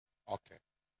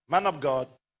Man of God,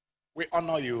 we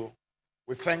honor you.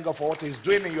 We thank God for what He's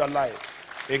doing in your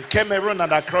life in Cameroon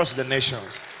and across the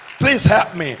nations. Please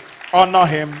help me honor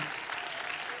Him.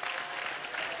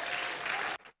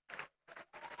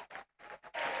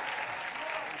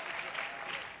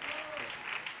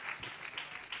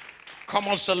 Come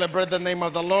on, celebrate the name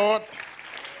of the Lord.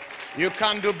 You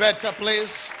can do better,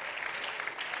 please.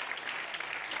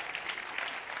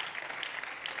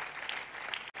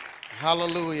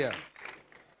 Hallelujah.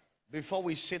 Before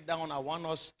we sit down, I want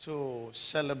us to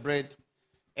celebrate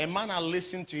a man. I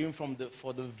listened to him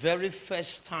for the very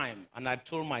first time, and I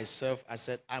told myself, I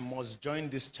said, I must join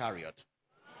this chariot.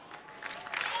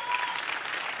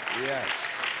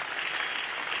 Yes.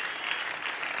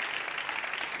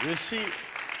 You see,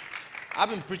 I've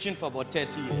been preaching for about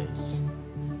 30 years.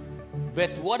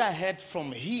 But what I heard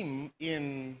from him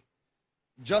in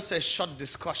just a short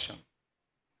discussion,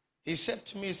 he said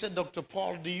to me, he said, Dr.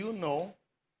 Paul, do you know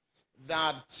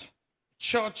that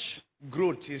church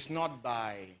growth is not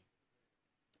by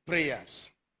prayers?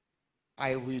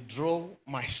 I withdraw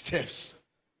my steps.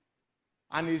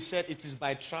 And he said, it is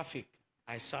by traffic.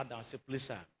 I sat down and said, please,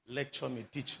 sir, lecture me,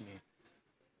 teach me.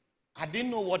 I didn't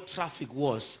know what traffic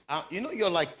was. You know, you're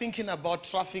like thinking about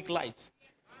traffic lights.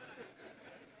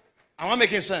 Am I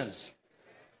making sense?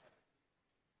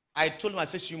 I told him, I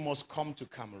said, you must come to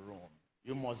Cameroon.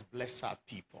 You must bless our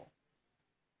people.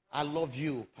 I love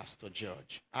you, Pastor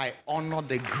George. I honor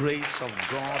the grace of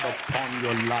God upon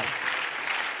your life.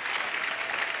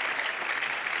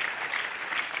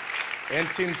 And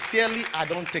sincerely, I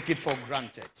don't take it for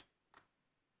granted.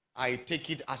 I take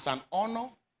it as an honor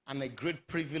and a great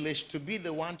privilege to be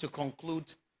the one to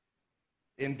conclude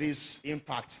in this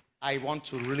impact. I want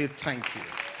to really thank you.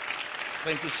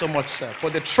 Thank you so much, sir, for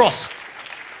the trust.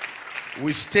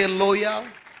 We stay loyal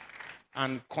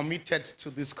and committed to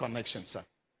this connection, sir.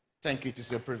 Thank you. It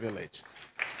is a privilege.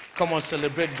 Come on,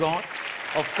 celebrate God.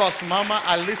 Of course, Mama,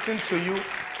 I listened to you.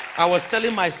 I was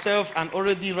telling myself and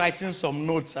already writing some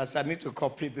notes as I need to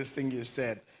copy this thing you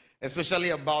said,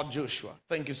 especially about Joshua.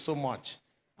 Thank you so much.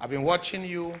 I've been watching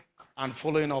you and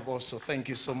following up also. Thank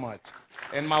you so much.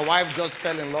 And my wife just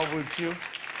fell in love with you.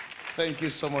 Thank you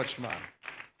so much, ma'am.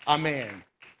 Amen.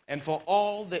 And for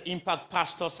all the impact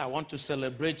pastors, I want to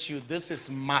celebrate you. This is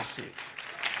massive.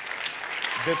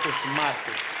 This is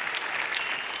massive.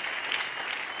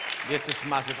 This is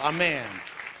massive. Amen.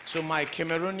 To my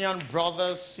Cameroonian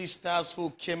brothers, sisters who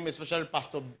came, especially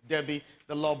Pastor Debbie,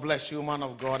 the Lord bless you, man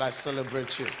of God. I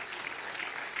celebrate you.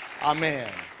 Amen.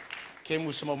 Came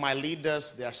with some of my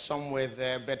leaders. They are somewhere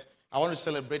there. But I want to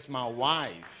celebrate my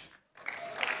wife.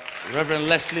 Reverend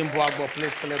Leslie Mbuagbor,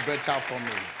 please celebrate her for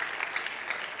me.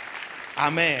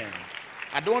 Amen.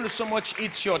 I don't want to so much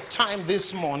eat your time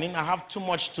this morning. I have too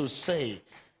much to say.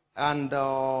 And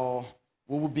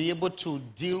we will be able to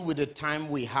deal with the time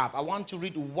we have. I want to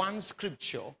read one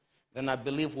scripture, then I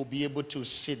believe we'll be able to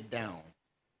sit down.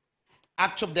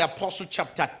 Acts of the Apostle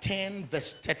chapter 10,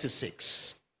 verse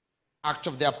 36. Acts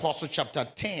of the Apostle chapter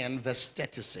 10, verse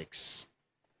 36.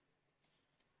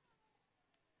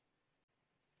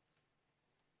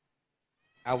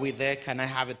 Are we there? Can I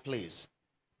have it, please?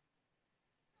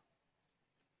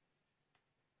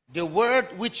 The word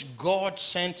which God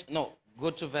sent, no, go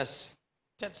to verse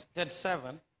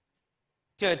 37,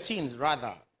 13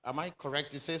 rather. Am I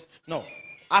correct? It says, no,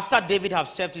 after David have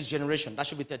served his generation, that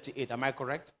should be 38. Am I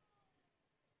correct?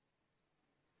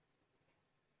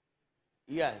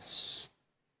 Yes.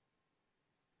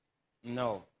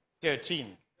 No,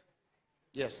 13.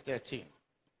 Yes, 13.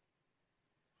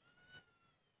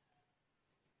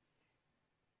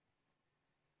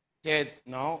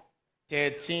 No,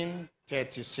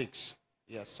 13:36.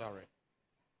 Yes, sorry.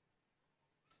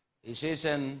 It says,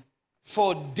 and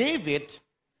for David,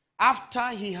 after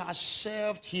he has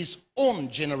served his own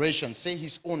generation, say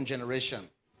his own generation.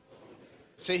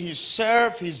 Say he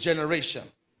served his generation.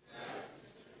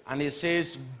 And it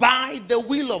says, by the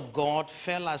will of God,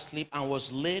 fell asleep and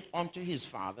was laid unto his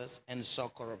fathers and saw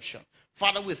corruption.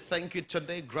 Father, we thank you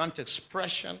today. Grant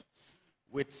expression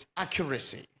with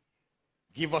accuracy.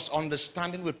 Give us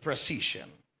understanding with precision.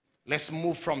 Let's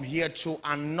move from here to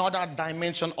another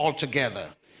dimension altogether.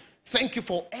 Thank you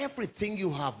for everything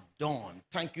you have done.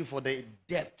 Thank you for the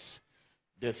depths,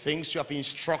 the things you have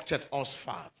instructed us,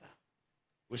 Father.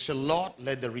 We say, Lord,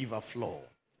 let the river flow.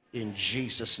 In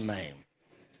Jesus' name.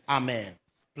 Amen.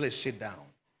 Please sit down.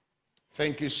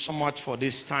 Thank you so much for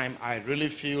this time. I really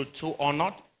feel too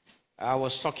honored. I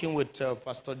was talking with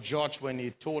Pastor George when he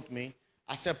told me.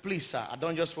 I said, please, sir, I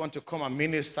don't just want to come and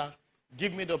minister.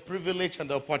 Give me the privilege and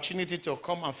the opportunity to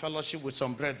come and fellowship with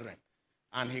some brethren.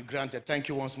 And he granted. Thank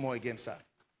you once more again, sir.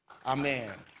 Amen.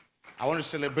 I want to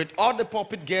celebrate all the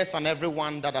pulpit guests and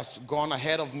everyone that has gone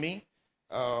ahead of me.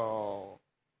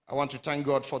 I want to thank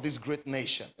God for this great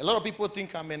nation. A lot of people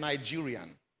think I'm a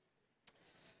Nigerian.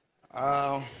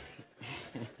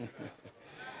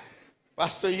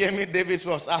 Pastor Yemi Davis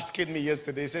was asking me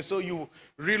yesterday. He said, so you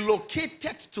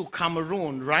relocated to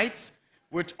Cameroon, right?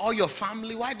 With all your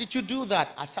family. Why did you do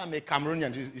that? I said, I'm a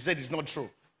Cameroonian. He said, it's not true.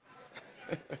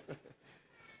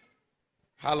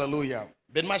 Hallelujah.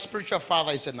 But my spiritual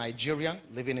father is a Nigerian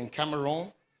living in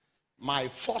Cameroon. My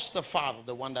foster father,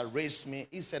 the one that raised me,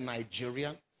 is a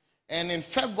Nigerian. And in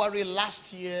February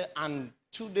last year and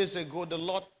 2 days ago, the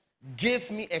Lord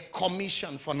gave me a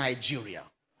commission for Nigeria.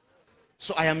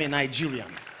 So I am a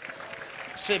Nigerian.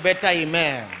 Say better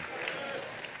amen.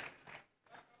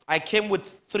 I came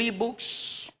with 3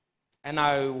 books, and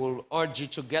I will urge you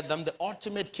to get them. The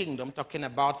Ultimate Kingdom, talking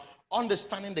about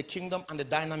understanding the kingdom and the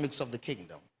dynamics of the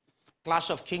kingdom. Clash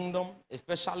of Kingdom,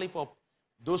 especially for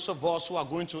those of us who are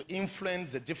going to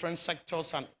influence the different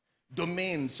sectors and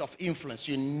domains of influence.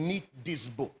 You need this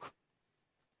book.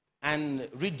 And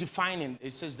redefining,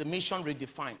 it says the mission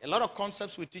redefined. A lot of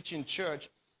concepts we teach in church,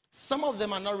 some of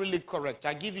them are not really correct.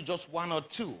 I give you just 1 or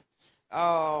 2.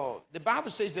 The Bible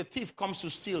says the thief comes to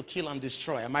steal, kill, and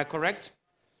destroy. Am I correct?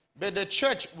 But the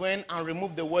church went and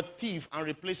removed the word thief and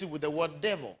replaced it with the word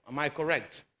devil. Am I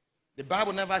correct? The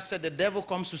Bible never said the devil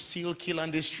comes to steal, kill,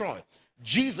 and destroy.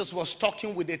 Jesus was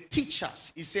talking with the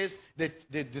teachers. He says the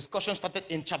discussion started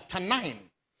in chapter 9.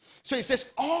 So he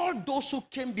says, all those who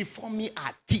came before me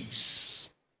are thieves.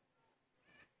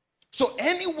 So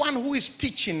anyone who is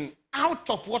teaching out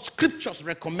of what scriptures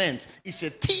recommend is a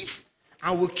thief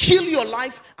and will kill your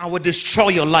life and will destroy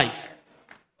your life.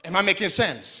 Am I making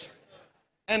sense?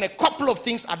 And a couple of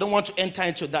things, I don't want to enter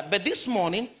into that. But this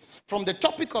morning, from the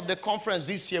topic of the conference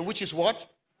this year, which is what?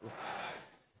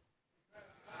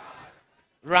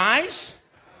 Rise,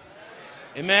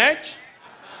 emerge,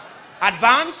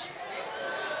 advance,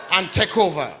 and take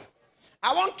over.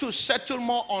 I want to settle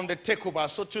more on the takeover.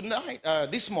 So tonight,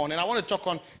 this morning, I want to talk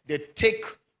on the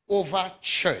takeover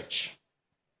church.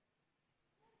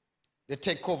 The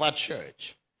takeover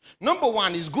church. Number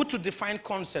one, it's good to define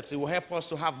concepts. It will help us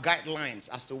to have guidelines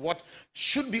as to what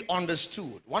should be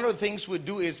understood. One of the things we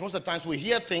do is most of the times we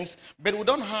hear things, but we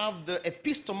don't have the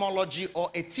epistemology or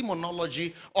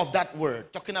etymology of that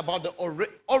word, talking about the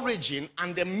origin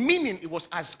and the meaning it was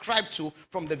ascribed to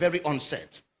from the very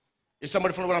onset. Is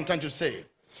somebody following what I'm trying to say?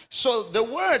 So the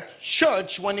word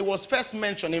church, when it was first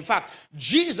mentioned, in fact,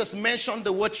 Jesus mentioned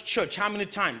the word church how many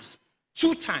times?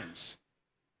 2 times.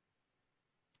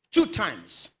 2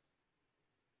 times.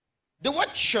 The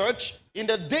word church in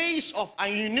the days of,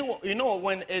 and you know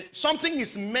when something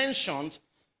is mentioned,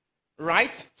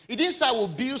 right? He didn't say I will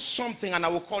build something and I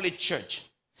will call it church.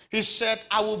 He said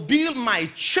I will build my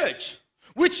church,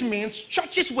 which means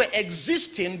churches were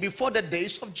existing before the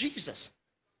days of Jesus.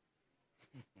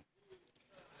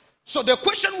 So the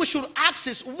question we should ask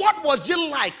is, what was it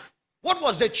like? What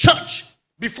was the church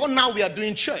before now we are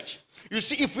doing church? You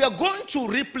see, if we are going to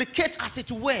replicate as it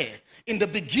were in the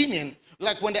beginning,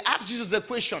 like when they asked Jesus the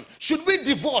question, should we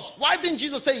divorce? Why didn't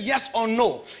Jesus say yes or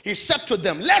no? He said to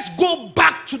them, let's go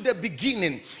back to the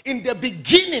beginning. In the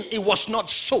beginning, it was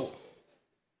not so.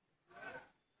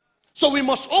 So we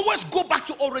must always go back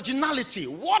to originality.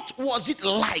 What was it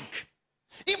like?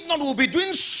 If not, we'll be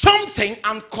doing something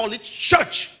and call it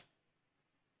church.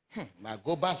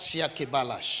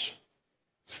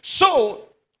 So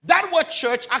that word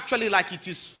church, actually, like it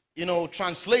is,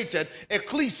 translated,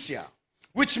 ecclesia,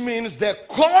 which means the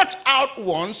called out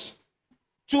ones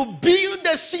to build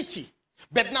the city.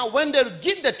 But now when they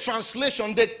give the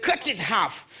translation, they cut it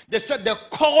half. They said they're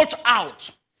called out.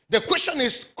 The question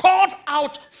is, called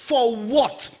out for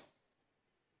what?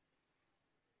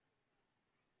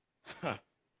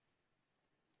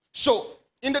 So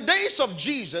in the days of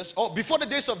Jesus, or before the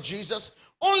days of Jesus,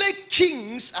 only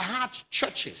kings had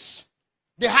churches.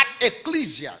 They had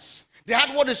ecclesias. They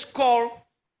had what is called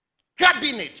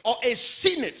cabinet or a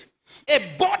senate, a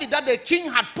body that the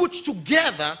king had put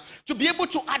together to be able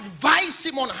to advise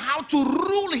him on how to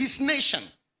rule his nation.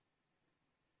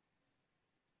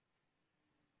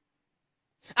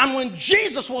 And when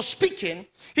Jesus was speaking,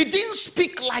 he didn't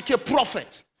speak like a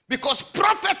prophet, because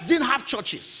prophets didn't have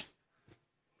churches.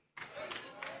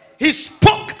 He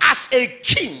spoke as a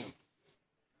king.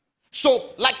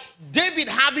 So like David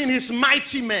having his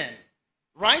mighty men,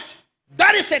 right?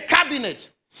 That is a cabinet.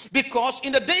 Because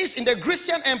in the days in the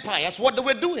Grecian empires, what they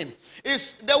were doing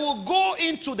is they will go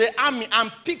into the army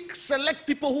and select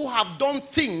people who have done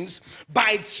things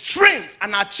by strength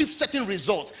and achieve certain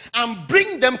results and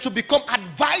bring them to become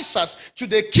advisors to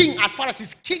the king as far as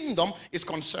his kingdom is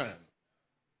concerned.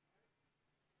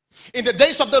 In the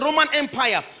days of the Roman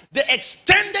Empire, they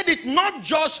extended it not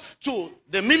just to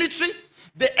the military.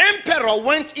 The emperor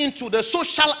went into the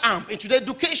social arm, into the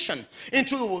education,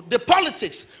 into the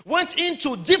politics, went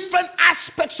into different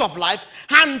aspects of life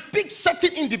and picked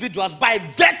certain individuals by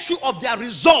virtue of their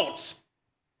results,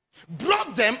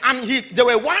 brought them, and there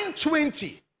were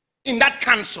 120 in that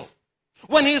council.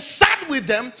 When he sat with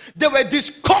them, they were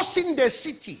discussing the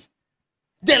city,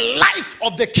 the life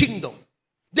of the kingdom,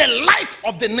 the life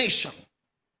of the nation.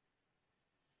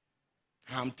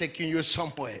 I'm taking you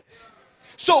somewhere.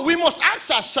 So we must ask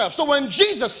ourselves, so when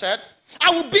Jesus said, I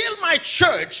will build my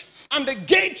church and the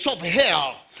gates of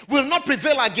hell will not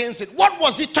prevail against it, what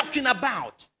was he talking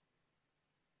about?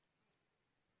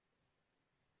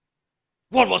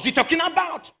 What was he talking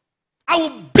about? I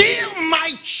will build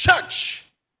my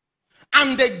church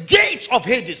and the gates of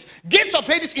Hades. Gates of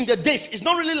Hades in the days is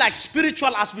not really like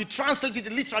spiritual as we translate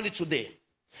it literally today.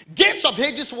 Gates of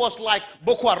Hades was like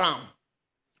Boko Haram.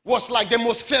 Was like the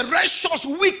most ferocious,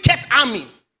 wicked army.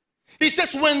 He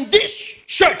says, when this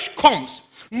church comes,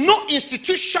 no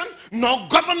institution, no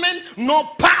government, no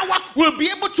power will be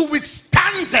able to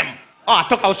withstand them. Oh,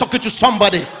 I was talking to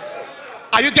somebody.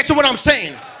 Are you getting what I'm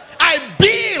saying? I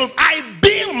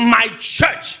build my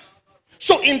church.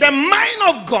 So in the mind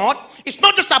of God, it's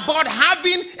not just about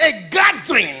having a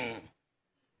gathering.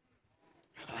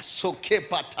 So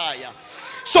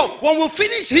when we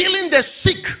finish healing the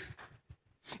sick,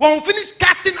 when we finish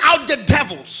casting out the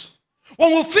devils,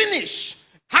 when we finish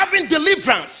having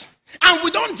deliverance, and we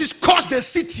don't discuss the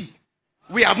city,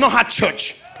 we have not had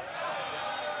church.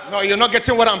 No, you're not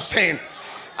getting what I'm saying.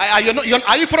 Are you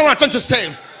following what I'm trying to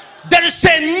say? There is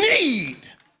a need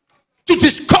to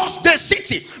discuss the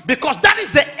city because that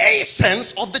is the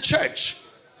essence of the church.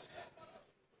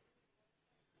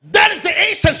 That is the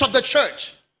essence of the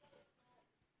church.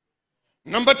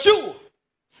 Number two,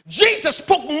 Jesus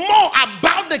spoke more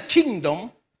about the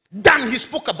kingdom than he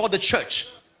spoke about the church.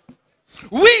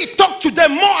 We talk to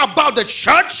them more about the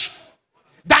church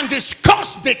than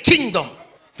discuss the kingdom.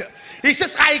 He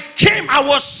says, I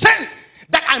was sent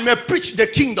that I may preach the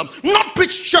kingdom, not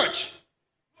preach church.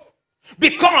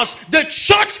 Because the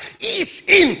church is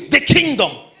in the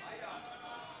kingdom.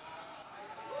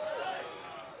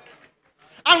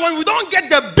 And when we don't get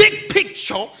the big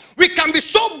picture, we can be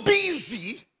so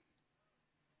busy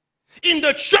in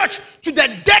the church to the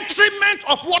detriment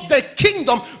of what the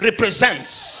kingdom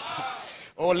represents.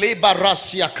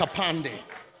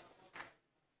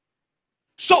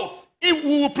 So it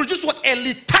will produce what? A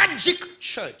lethargic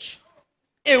church,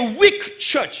 a weak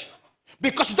church,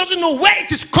 because it doesn't know where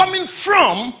it is coming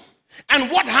from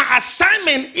and what her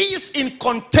assignment is in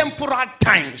contemporary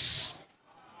times.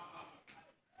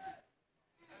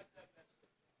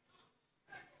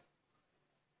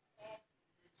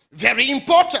 Very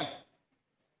important.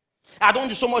 I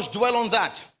don't so much dwell on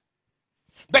that.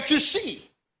 But you see,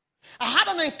 I had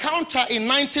an encounter in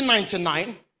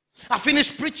 1999. I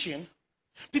finished preaching.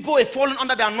 People were falling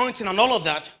under the anointing and all of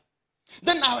that.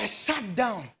 Then I sat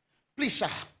down. Please, sir.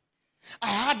 I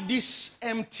had this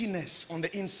emptiness on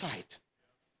the inside.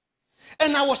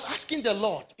 And I was asking the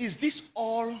Lord, is this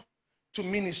all to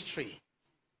ministry?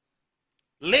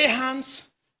 Lay hands,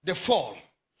 they fall.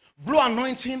 Blow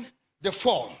anointing, they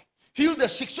fall. Heal the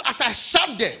sick. So as I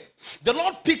sat there, the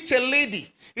Lord picked a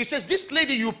lady. He says, this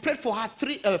lady, you prayed for her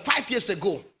 5 years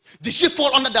ago. Did she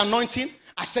fall under the anointing?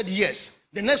 I said, yes.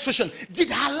 The next question, did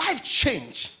her life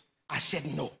change? I said,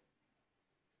 no.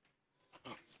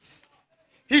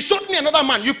 He showed me another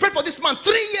man. You prayed for this man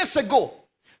 3 years ago.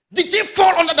 Did he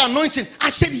fall under the anointing? I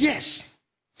said, yes.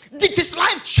 Did his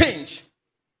life change?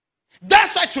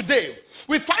 That's why today,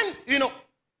 we find,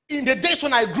 in the days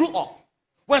when I grew up,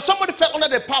 when somebody fell under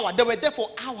the power, they were there for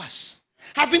hours,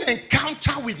 having an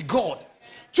encounter with God.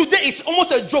 Today it's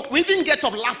almost a joke. We even get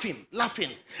up laughing.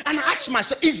 And I ask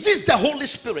myself, is this the Holy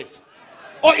Spirit?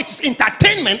 Or it's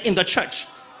entertainment in the church?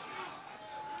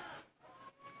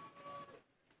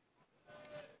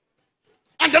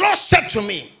 And the Lord said to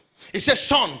me, he said,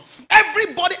 son,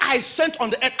 everybody I sent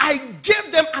on the earth, I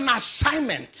gave them an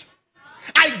assignment.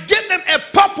 I gave them a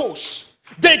purpose.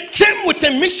 They came with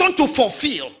a mission to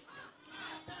fulfill.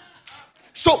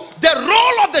 So the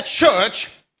role of the church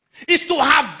is to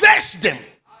harvest them.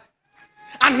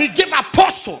 And he gave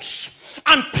apostles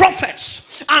and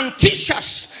prophets and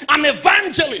teachers and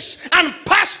evangelists and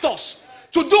pastors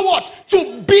To do what?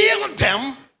 To build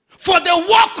them for the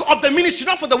work of the ministry,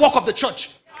 not for the work of the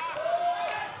church.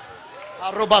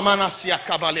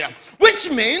 Which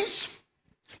means,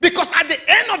 because at the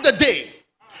end of the day,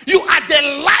 you are the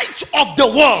light of the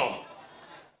world.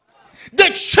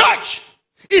 The church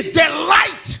is the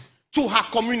light to her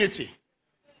community.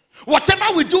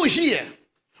 Whatever we do here,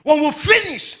 when we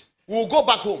finish, we'll go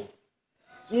back home.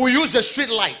 We'll use the street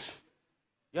light.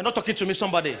 You're not talking to me,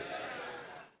 somebody.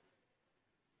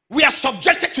 We are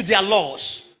subjected to their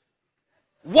laws.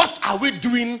 What are we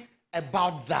doing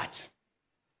about that?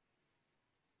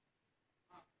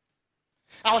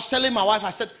 I was telling my wife, I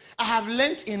said, I have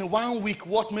learned in 1 week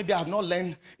what maybe I have not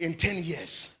learned in 10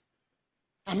 years.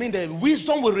 I mean, the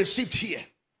wisdom we received here.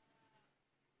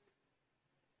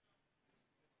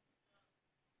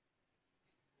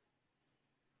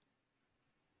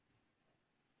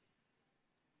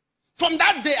 From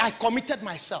that day, I committed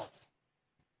myself.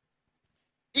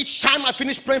 Each time I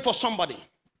finish praying for somebody,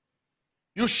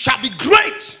 you shall be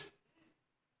great.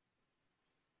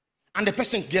 And the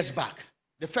person gets back.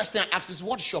 The first thing I ask is,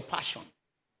 what is your passion?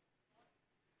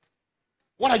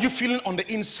 What are you feeling on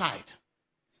the inside?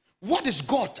 What is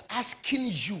God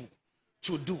asking you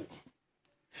to do?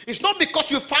 It's not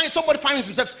because you find somebody finds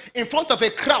himself in front of a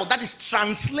crowd that is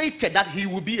translated that he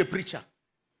will be a preacher.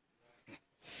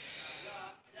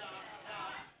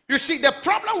 You see, the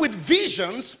problem with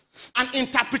visions and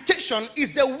interpretation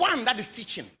is the one that is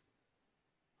teaching.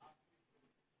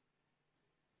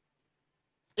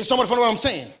 Is somebody following what I'm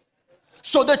saying?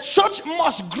 So the church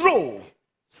must grow.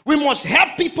 We must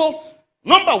help people.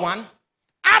 Number one,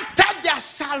 after their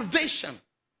salvation,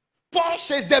 Paul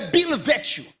says they build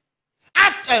virtue.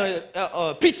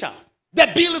 After Peter,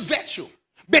 they build virtue.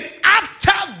 But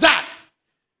after that,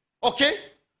 okay,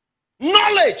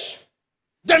 knowledge.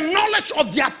 The knowledge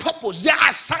of their purpose, their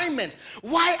assignment.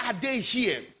 Why are they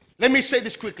here? Let me say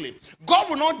this quickly.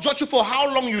 God will not judge you for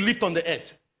how long you lived on the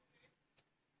earth.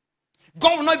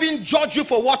 God will not even judge you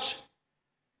for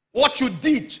what you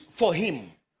did for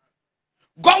him.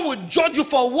 God will judge you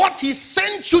for what he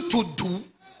sent you to do,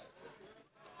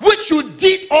 which you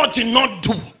did or did not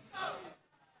do.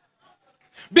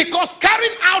 Because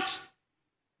carrying out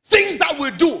things that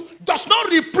we do does not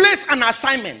replace an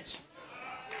assignment.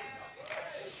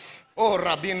 Oh,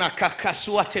 Rabina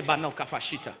Kakasuate Banoka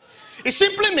Fashita. It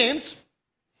simply means,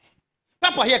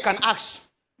 Papa here can ask,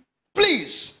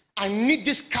 please, I need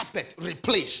this carpet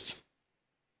replaced.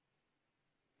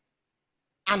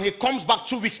 And he comes back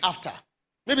 2 weeks after.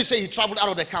 Maybe say he traveled out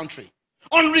of the country.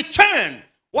 On return,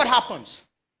 what happens?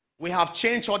 We have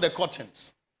changed all the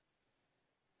curtains.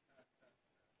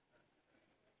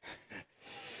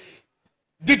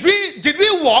 Did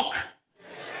we walk?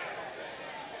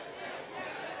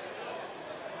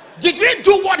 Did we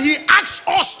do what he asked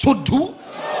us to do?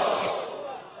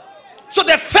 So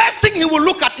the first thing he will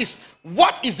look at is,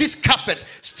 what is this carpet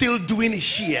still doing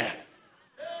here?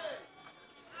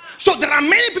 So there are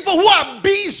many people who are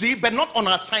busy but not on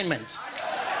assignment.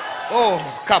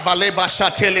 Oh, Kabaleba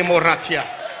Shatele Moratia.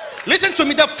 Listen to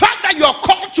me. The fact that you are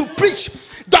called to preach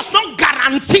does not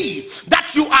guarantee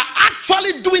that you are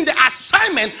actually doing the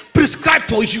assignment prescribed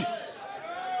for you.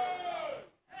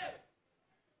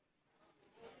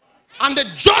 And the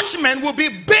judgment will be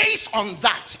based on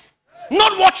that.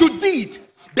 Not what you did,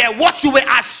 but what you were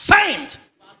assigned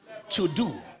to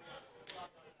do.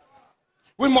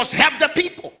 We must help the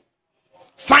people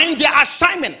find their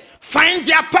assignment, find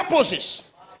their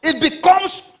purposes. It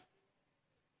becomes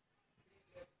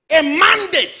a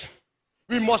mandate.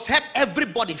 We must help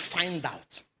everybody find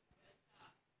out.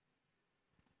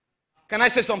 Can I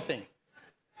say something?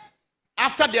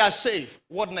 After they are saved,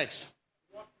 what next?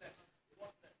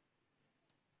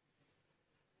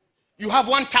 You have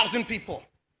 1,000 people.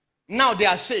 Now they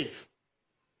are saved.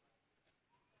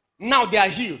 Now they are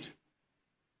healed.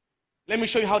 Let me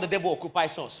show you how the devil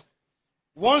occupies us.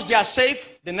 Once they are saved,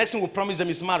 the next thing we promise them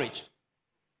is marriage.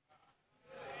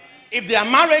 If they are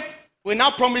married, we now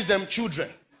promise them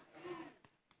children.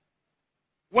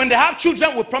 When they have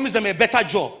children, we promise them a better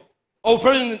job. Or we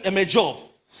promise them a job.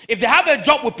 If they have a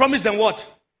job, we promise them what?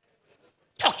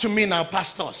 Talk to me now,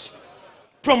 pastors.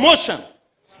 Promotion.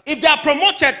 If they are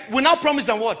promoted, we now promise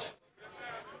them what?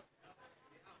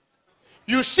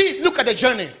 You see, look at the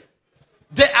journey.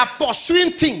 They are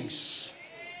pursuing things.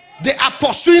 They are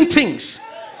pursuing things.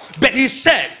 But he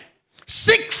said,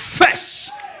 seek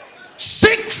first.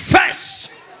 Seek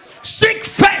first. Seek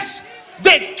first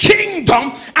the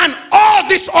kingdom, and all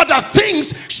these other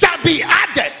things shall be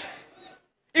added.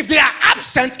 If they are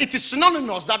absent, it is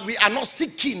synonymous that we are not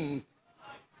seeking.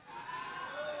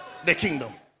 the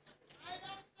kingdom.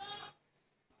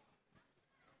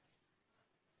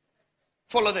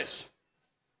 Follow this.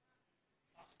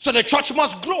 So the church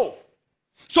must grow.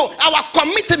 So our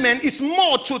commitment is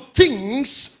more to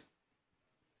things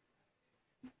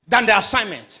than the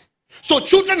assignment. So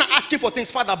children are asking for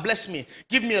things. Father, bless me.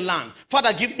 Give me a land.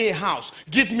 Father, give me a house.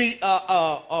 Give me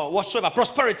whatsoever.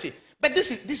 Prosperity. But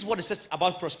this is what it says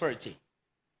about prosperity.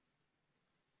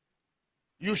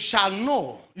 You shall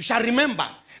know, you shall remember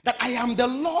that I am the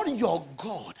Lord your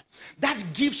God that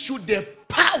gives you the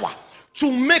power to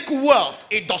make wealth.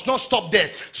 It does not stop there.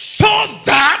 So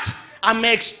that I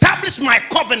may establish my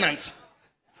covenant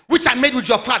which I made with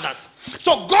your fathers.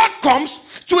 So God comes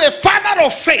to a father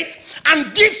of faith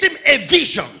and gives him a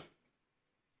vision.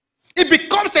 It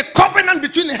becomes a covenant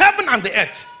between heaven and the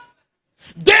earth.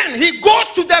 Then he goes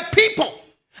to the people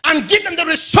and gives them the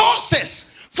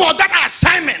resources for that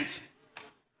assignment.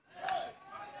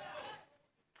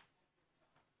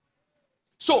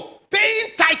 So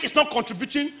paying tithe is not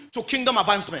contributing to kingdom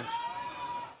advancement.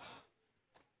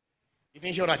 You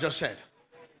didn't hear what I just said?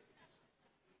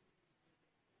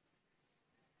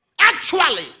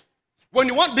 Actually, when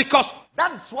you want, because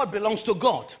that's what belongs to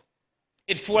God.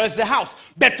 It fuels the house.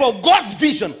 But for God's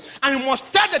vision, and you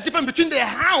must tell the difference between the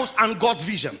house and God's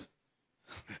vision.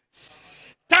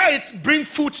 Tithes bring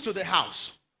food to the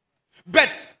house.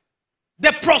 But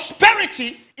the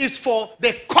prosperity is for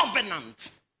the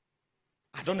covenant.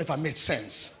 I don't know if I made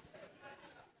sense.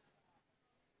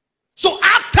 So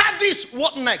after this,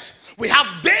 what next? We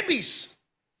have babies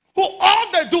who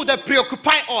all they do, they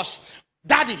preoccupy us.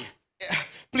 Daddy,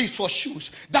 please for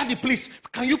shoes. Daddy, please,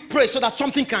 can you pray so that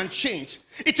something can change?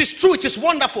 It is true, it is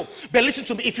wonderful. But listen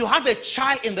to me, if you have a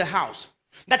child in the house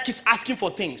that keeps asking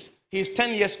for things, he is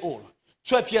 10 years old,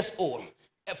 12 years old,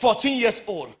 14 years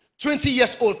old, 20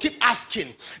 years old, keep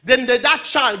asking. Then that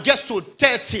child gets to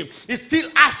 30, he's still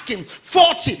asking.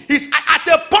 40, he's at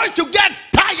a point to get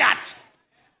tired.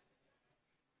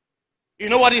 You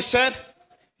know what he said?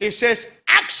 He says,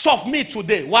 ask of me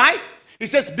today. Why? He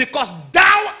says, because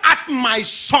thou art my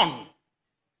son.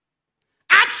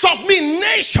 Ask of me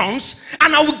nations,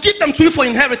 and I will give them to you for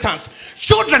inheritance.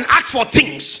 Children ask for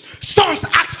things. Sons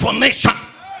ask for nations.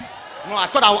 No, I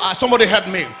thought somebody heard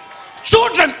me.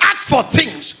 Children ask for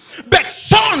things. But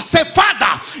sons say,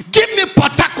 Father, give me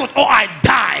Port Harcourt or I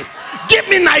die. Give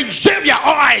me Nigeria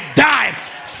or I die.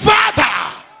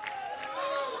 Father.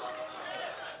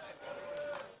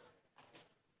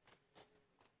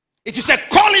 It is a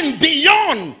calling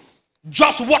beyond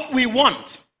just what we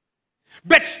want,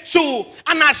 but to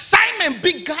an assignment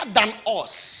bigger than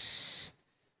us.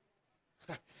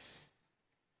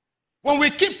 When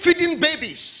we keep feeding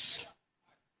babies,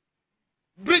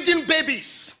 breeding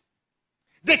babies,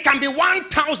 they can be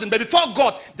 1,000, but before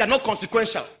God, they're not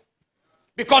consequential.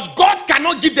 Because God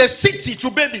cannot give the city to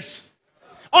babies.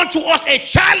 Unto us a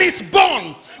child is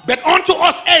born, but unto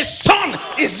us a son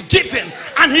is given.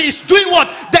 And he is doing what?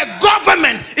 The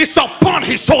government is upon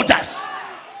his shoulders.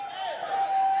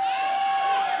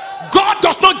 God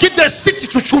does not give the city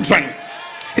to children.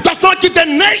 He does not give the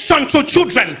nation to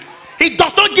children. He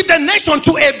does not give the nation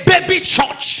to a baby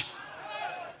church.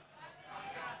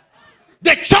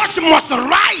 The church must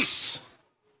rise.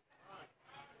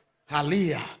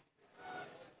 Hallelujah.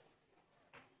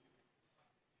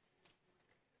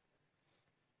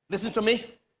 Listen to me.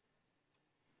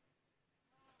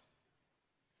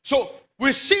 So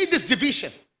we see this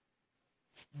division.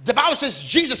 The Bible says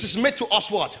Jesus is made to us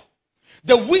what?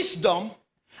 The wisdom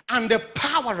and the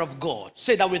power of God.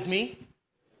 Say that with me.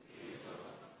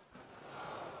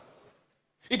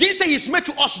 It didn't say he's made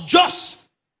to us just.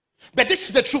 But this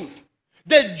is the truth.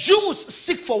 The Jews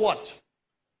seek for what?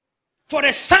 For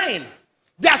a sign.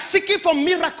 They are seeking for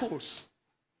miracles.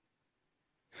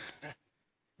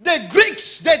 The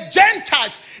Greeks, the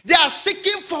Gentiles, they are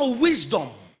seeking for wisdom.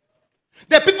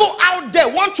 The people out there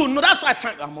want to know. That's why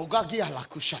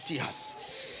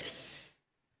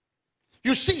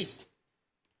you see,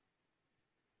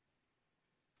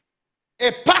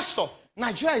 a pastor,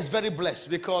 Nigeria is very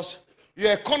blessed because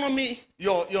your economy,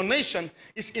 your nation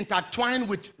is intertwined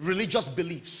with religious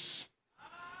beliefs.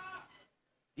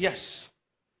 Yes.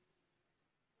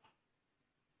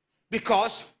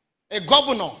 Because a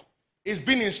governor is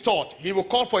being installed, he will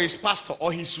call for his pastor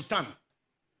or his sultan.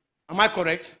 Am I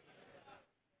correct?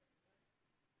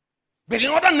 But in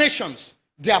other nations,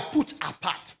 they are put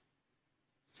apart.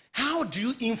 How do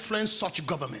you influence such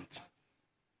government?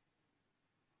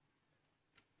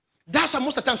 That's why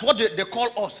most of the times what they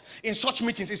call us in such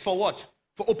meetings is for what?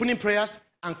 For opening prayers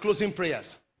and closing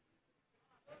prayers.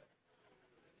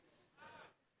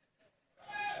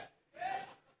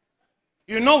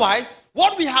 You know why?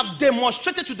 What we have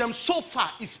demonstrated to them so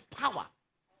far is power.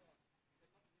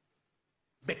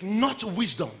 but not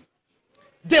wisdom.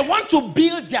 They want to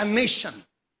build their nation.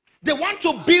 They want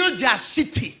to build their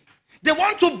city. They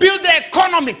want to build their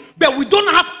economy, but we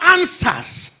don't have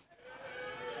answers.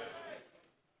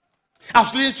 I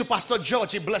was listening to Pastor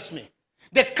George, he blessed me.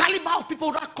 The caliber of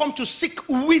people that come to seek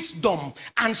wisdom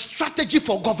and strategy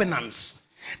for governance.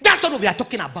 That's what we are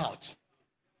talking about.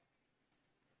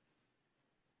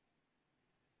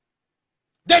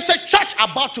 There's a church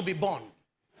about to be born.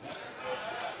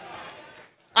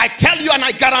 I tell you and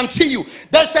I guarantee you,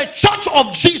 there's a church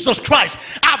of Jesus Christ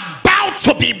about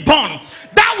to be born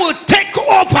that will take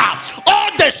over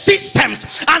all the systems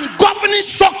and governing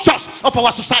structures of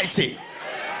our society.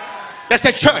 There's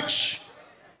a church,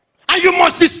 and you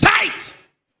must decide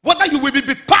whether you will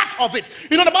be part of it.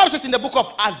 You know, the Bible says in the book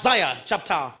of Isaiah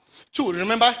chapter 2,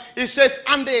 remember, it says,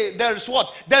 and there's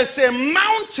what? There's a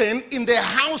mountain in the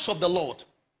house of the Lord.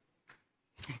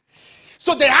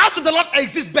 So the house of the Lord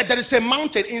exists, but there is a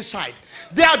mountain inside.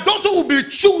 There are those who will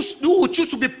choose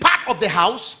to be part of the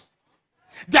house.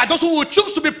 There are those who will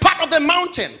choose to be part of the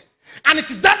mountain. And it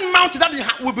is that mountain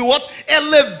that will be what?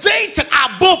 Elevated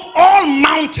above all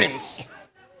mountains.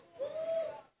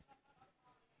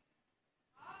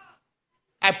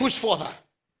 I push further.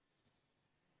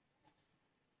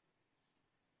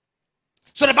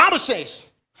 So the Bible says,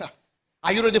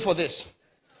 are you ready for this?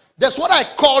 That's what I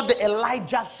call the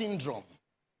Elijah syndrome.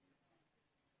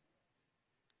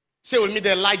 Say with me,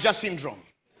 the Elijah syndrome.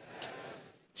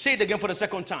 Say it again for the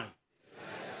second time.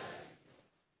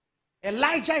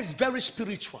 Elijah is very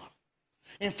spiritual.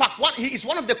 In fact, he is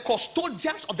one of the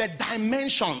custodians of the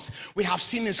dimensions we have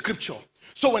seen in scripture.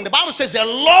 So when the Bible says the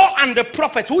law and the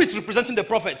prophets, who is representing the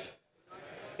prophets?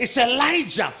 It's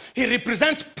Elijah. He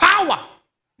represents power.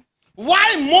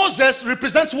 Why Moses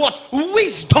represents what?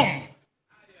 Wisdom.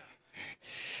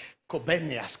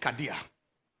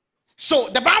 So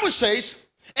the Bible says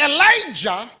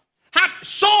Elijah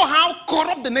saw how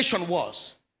corrupt the nation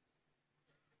was.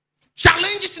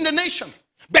 Challenges in the nation.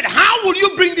 But how will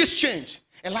you bring this change?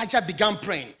 Elijah began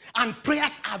praying. And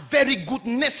prayers are very good,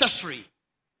 necessary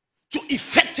to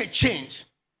effect a change.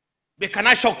 But can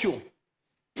I shock you?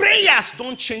 Prayers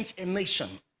don't change a nation.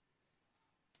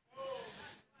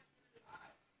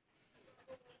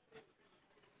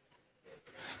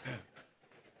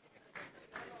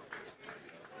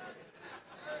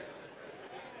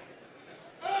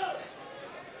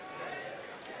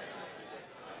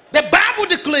 The Bible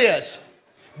declares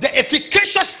the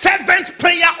efficacious fervent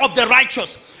prayer of the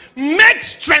righteous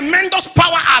makes tremendous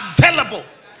power available,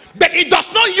 but it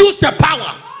does not use the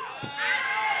power.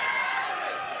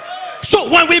 So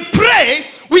when we pray,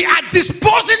 we are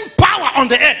disposing power on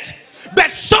the earth, but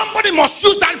somebody must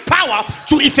use that power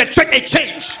to effectuate a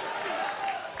change.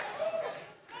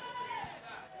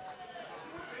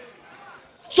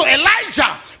 So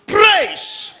Elijah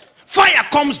prays, fire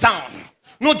comes down,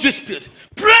 no dispute.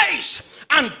 Praise,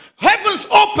 and heavens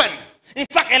opened. In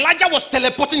fact, Elijah was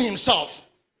teleporting himself.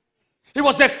 He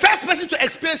was the first person to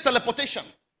experience teleportation.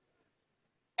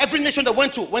 Every nation they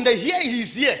went to, when they hear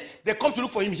he's here, they come to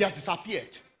look for him. He has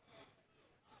disappeared.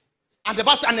 And the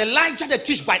Bible says, and Elijah the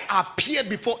Tishbite appeared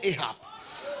before Ahab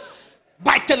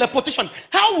by teleportation.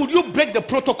 How would you break the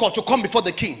protocol to come before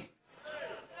the king?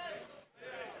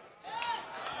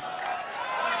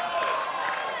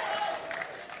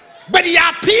 But he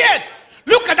appeared.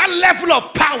 Look at that level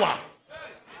of power.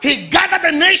 He gathered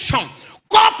the nation,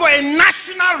 called for a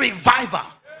national revival.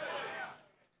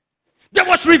 There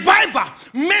was revival.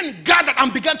 Men gathered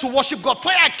and began to worship God.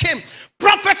 Fire came.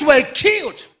 Prophets were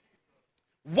killed.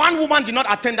 One woman did not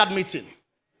attend that meeting.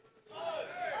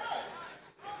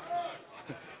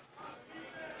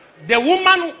 The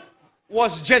woman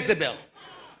was Jezebel.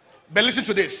 But listen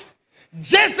to this.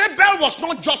 Jezebel was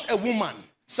not just a woman,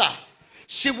 sir.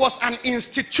 She was an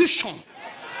institution.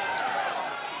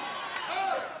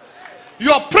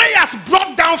 Your prayers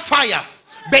brought down fire,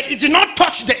 but it did not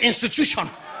touch the institution.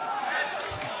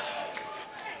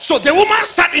 So the woman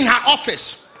sat in her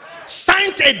office,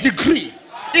 signed a decree.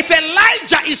 If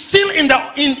Elijah is still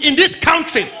in this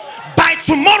country, by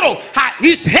tomorrow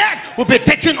his head will be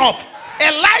taken off.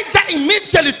 Elijah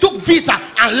immediately took visa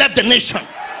and left the nation.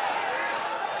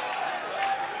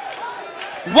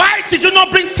 Why did you not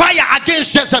bring fire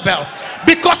against Jezebel?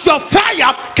 Because your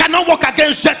fire cannot work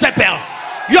against Jezebel.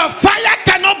 Your fire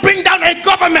cannot bring down a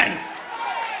government.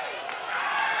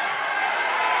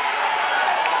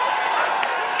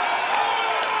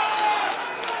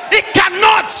 It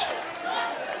cannot.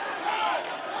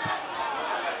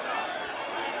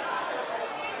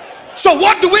 So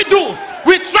what do?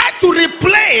 We try to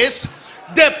replace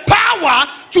the power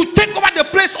to take over the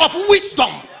place of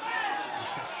wisdom.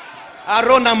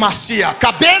 Arona Masia,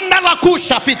 Kabenda la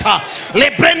Kushafita,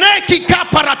 Lebreneki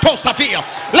Kaparatosafia,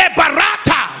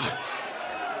 Lebarata.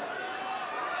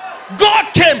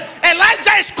 God came.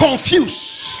 Elijah is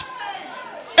confused.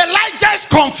 Elijah is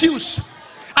confused.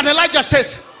 And Elijah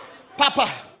says, Papa,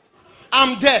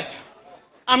 I'm dead.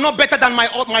 I'm not better than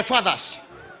my fathers.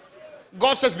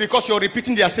 God says, because you're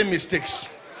repeating their same mistakes.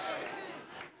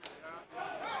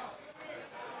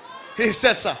 He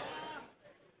said, sir.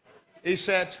 He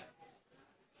said,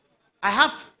 I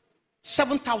have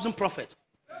 7,000 prophets.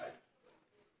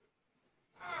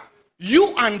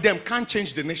 You and them can't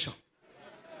change the nation.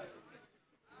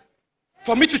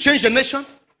 For me to change the nation,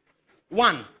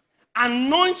 one,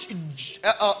 anoint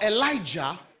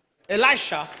Elisha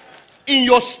in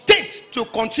your state to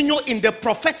continue in the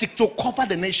prophetic to cover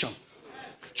the nation,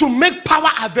 to make power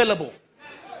available.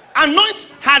 Anoint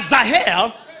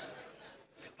Hazael,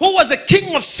 who was the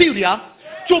king of Syria,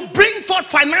 to bring forth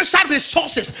financial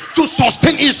resources to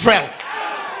sustain Israel.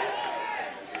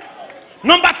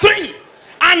 Number three,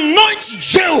 anoint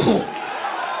Jehu.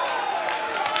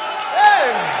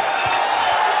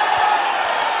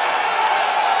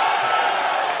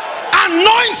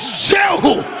 Anoint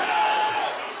Jehu.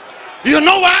 You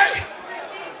know why?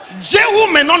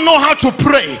 Jehu may not know how to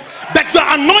pray, but your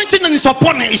anointing is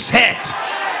upon his head.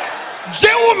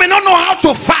 Jehu may not know how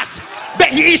to fast, but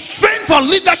he is trained for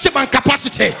leadership and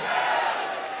capacity.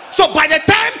 So by the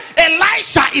time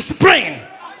Elisha is praying,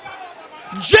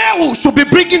 Jehu should be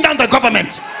bringing down the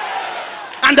government.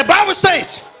 And the Bible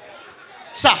says,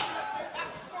 sir,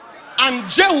 and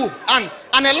Jehu and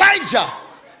Elijah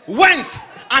went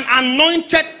and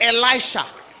anointed Elisha.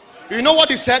 You know what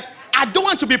he said? I don't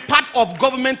want to be part of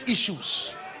government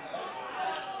issues.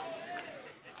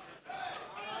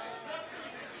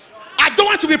 I don't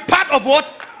want to be part of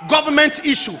what? Government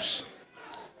issues.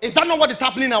 Is that not what is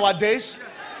happening nowadays?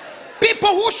 People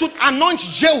who should anoint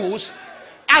Jehus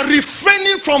are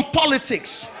refraining from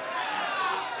politics.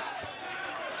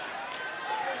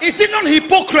 Is it not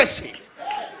hypocrisy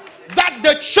that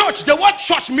the church, the word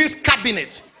church means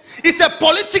cabinet, it's a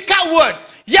political word,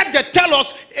 yet they tell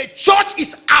us a church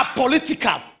is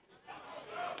apolitical?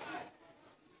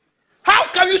 How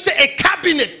can you say a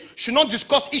cabinet should not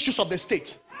discuss issues of the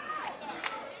state?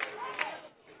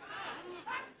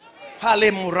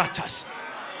 Halemuratas.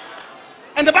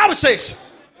 And the Bible says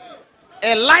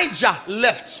Elijah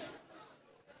left.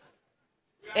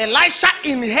 Elisha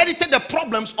inherited the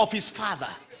problems of his father.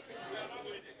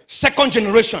 Second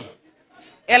generation.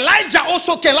 Elisha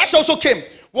also came,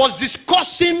 was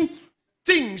discussing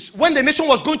things when the nation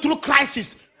was going through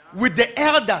crisis with the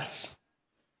elders,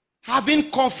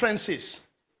 having conferences,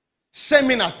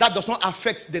 seminars that does not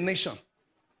affect the nation.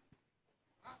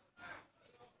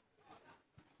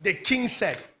 The king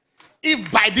said,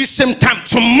 if by this same time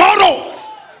tomorrow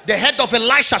the head of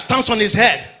Elisha stands on his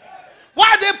head,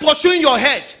 why are they pursuing your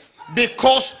head?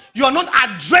 Because you are not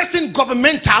addressing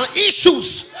governmental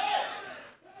issues.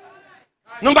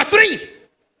 Number three,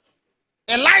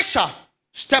 Elisha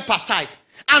stepped aside,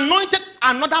 anointed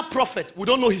another prophet. We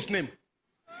don't know his name.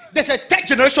 There's a third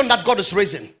generation that God is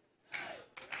raising.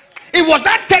 It was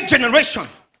that third generation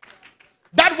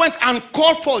that went and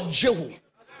called for Jehu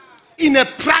in a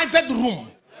private room.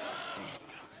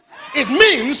 It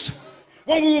means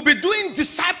when we will be doing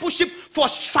discipleship for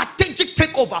strategic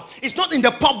takeover, it's not in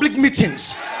the public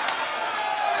meetings.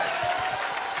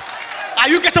 Are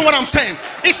you getting what I'm saying?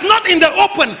 It's not in the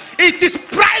open. It is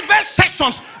private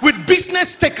sessions with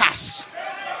business takers,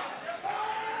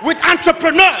 with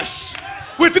entrepreneurs,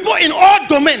 with people in all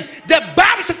domains. The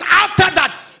Bible says after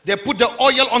that, they put the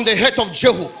oil on the head of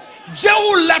Jehu.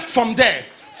 Jehu left from there.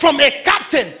 From a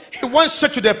captain, he went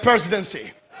straight to the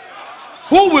presidency.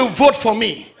 Who will vote for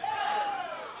me?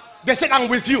 They said, I'm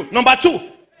with you. Number two,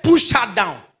 push her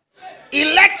down.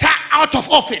 Elect her out of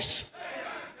office.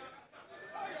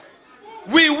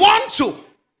 We want to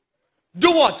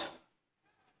do what?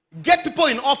 Get people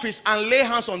in office and lay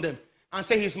hands on them and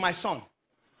say, he's my son.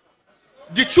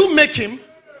 Did you make him?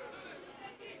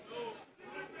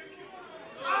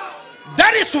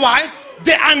 That is why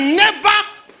they are never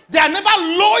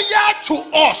loyal to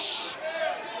us.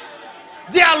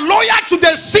 They are loyal to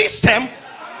the system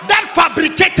that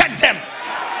fabricated them.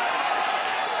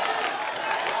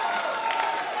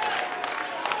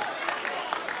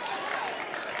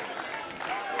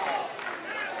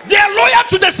 They are loyal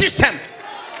to the system.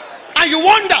 And you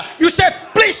wonder, you said,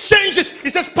 please change it. He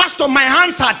says, Pastor, my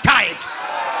hands are tied.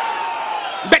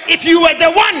 But if you were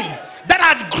the one that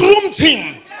had groomed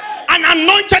him and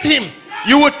anointed him,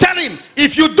 you would tell him,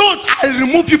 if you don't, I'll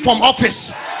remove you from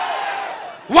office.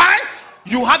 Why?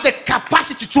 you have the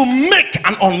capacity to make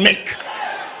and unmake.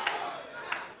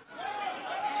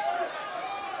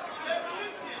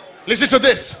 Listen to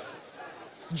this.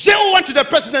 Jehu went to the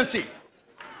presidency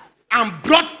and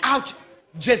brought out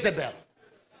Jezebel.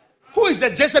 Who is the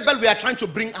Jezebel we are trying to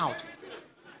bring out?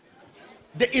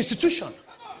 The institution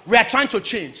we are trying to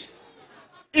change.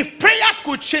 If prayers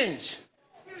could change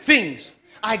things,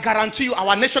 I guarantee you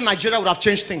our nation Nigeria would have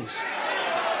changed things.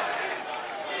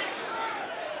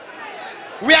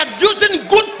 We are using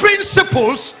good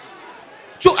principles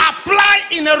to apply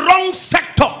in a wrong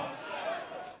sector.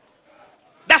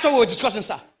 That's what we were discussing,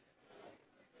 sir.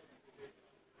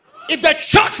 If the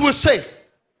church will say,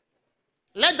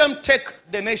 let them take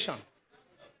the nation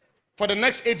for the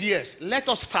next 8 years, let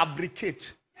us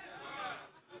fabricate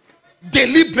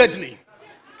deliberately.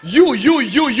 You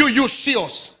see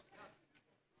us.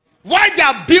 Why they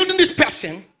are building this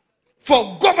person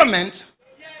for government,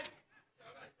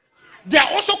 they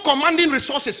are also commanding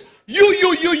resources. You.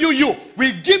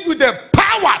 We give you the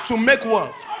power to make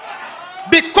wealth.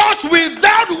 Because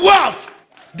without wealth,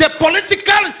 the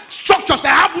political structures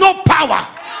have no power.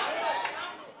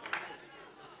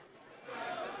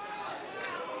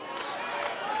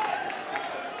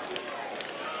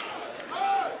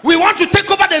 We want to take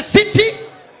over the city.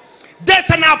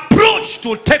 There's an approach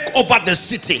to take over the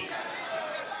city.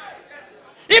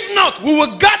 If not, we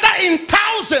will gather in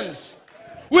thousands.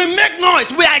 We make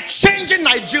noise. We are changing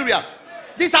Nigeria.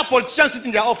 These are politicians sitting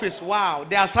in their office. Wow,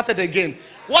 they have started again.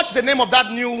 What's the name of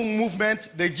that new movement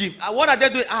they give? What are they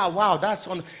doing? Wow, that's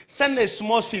on. Send a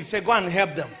small seed. Say, go and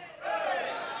help them.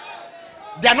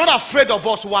 They are not afraid of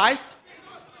us. Why?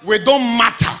 We don't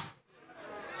matter.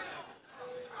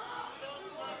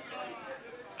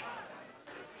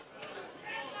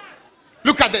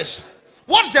 Look at this.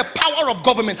 What's the power of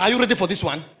government? Are you ready for this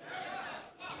one?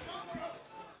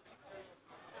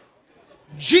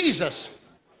 Jesus.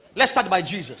 Let's start by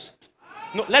Jesus.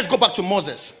 No, let's go back to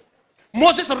Moses.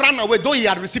 Moses ran away though he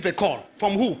had received a call.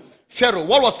 From who? Pharaoh.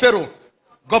 What was Pharaoh?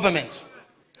 Government.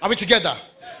 Are we together?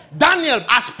 Daniel,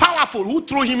 as powerful, who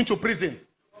threw him into prison?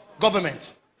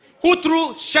 Government. Who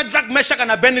threw Shadrach, Meshach,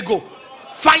 and Abednego?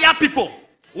 Fire people.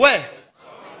 Where?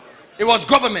 It was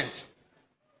government.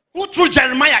 Who threw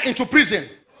Jeremiah into prison?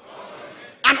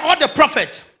 And all the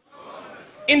prophets?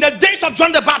 In the days of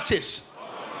John the Baptist?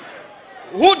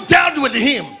 Who dealt with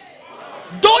him?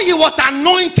 Though he was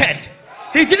anointed,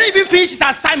 he didn't even finish his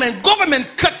assignment. Government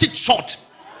cut it short.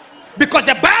 Because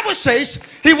the Bible says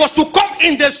he was to come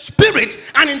in the spirit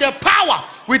and in the power.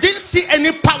 We didn't see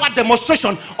any power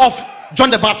demonstration of John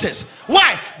the Baptist.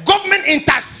 Why? Government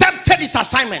intercepted his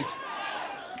assignment.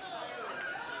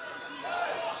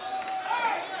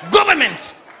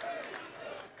 Government.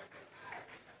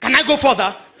 Can I go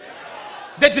further?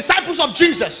 The disciples of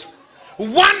Jesus,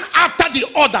 one after the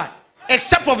other,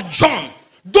 except of John,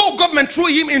 though government threw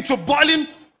him into boiling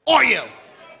oil,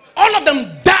 all of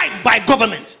them died by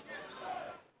government.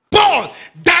 Paul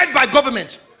died by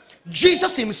government.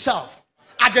 Jesus himself,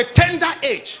 at the tender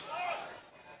age,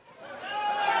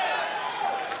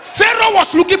 Pharaoh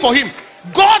was looking for him.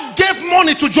 God gave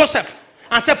money to Joseph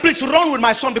and said, please run with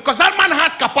my son, because that man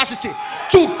has capacity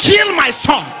to kill my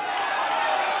son.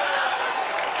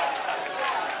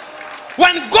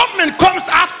 When government comes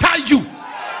after you,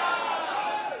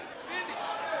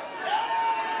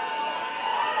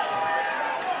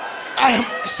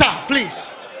 sir,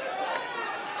 please.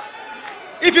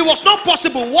 If it was not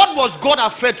possible, what was God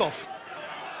afraid of?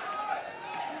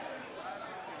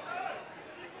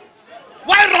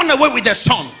 Why run away with the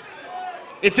son?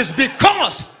 It is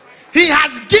because he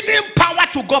has given power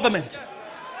to government.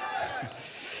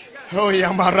 Oh,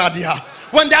 Yamaradia.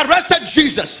 When they arrested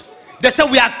Jesus, they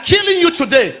said, we are killing you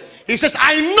today. He says,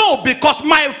 I know, because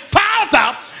my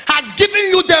Father has given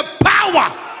you the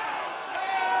power.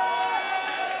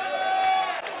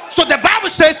 So the Bible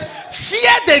says,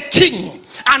 fear the king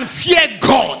and fear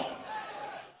God.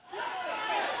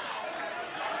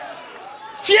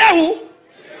 Fear who?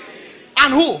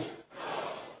 And who?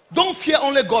 Don't fear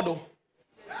only God. Oh.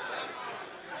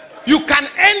 You can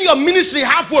end your ministry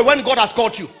halfway when God has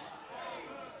called you.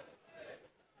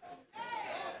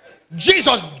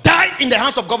 Jesus died in the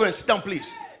hands of government. Sit down,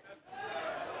 please.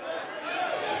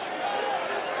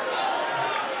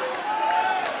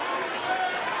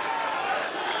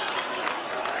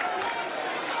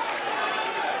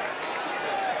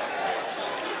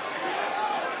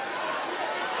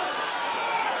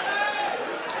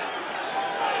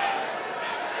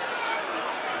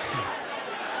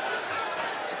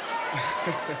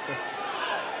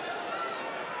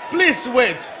 Please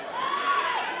wait.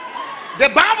 The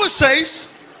Bible says,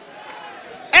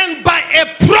 and by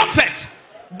a prophet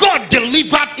God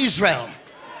delivered Israel.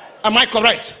 Am I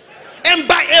correct? And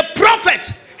by a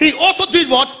prophet, he also did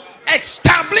what?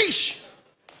 Establish.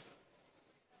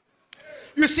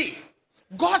 You see,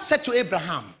 God said to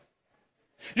Abraham,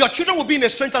 your children will be in a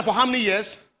strange land for how many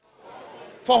years?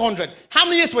 400. How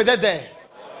many years were they there?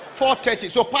 430.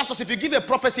 So pastors, if you give a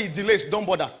prophecy, it delays, don't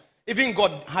bother. Even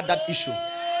God had that issue.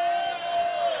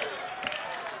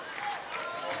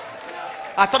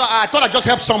 I thought I just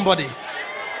helped somebody.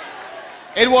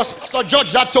 It was Pastor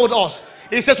George that told us.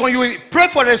 He says, when you pray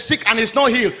for a sick and it's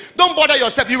not healed, don't bother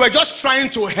yourself. You were just trying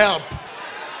to help.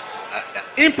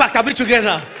 Impact, are we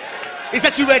together? He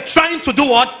says you were trying to do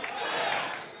what?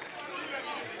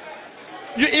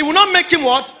 It will not make him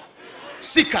what?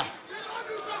 Sicker.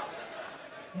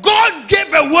 God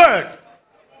gave a word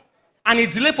and he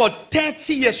delayed for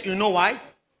 30 years. You know why?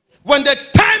 When the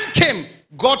time came,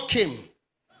 God came.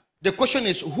 The question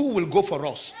is, who will go for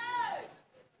us?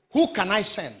 Who can I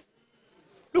send?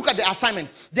 Look at the assignment.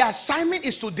 The assignment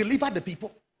is to deliver the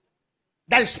people.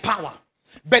 That is power.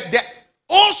 But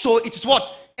also it is what?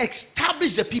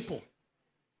 Establish the people.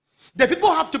 The people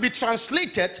have to be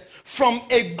translated from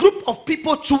a group of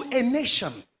people to a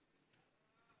nation.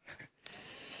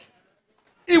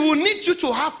 It will need you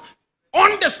to have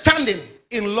understanding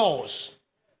in laws,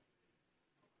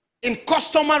 in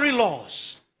customary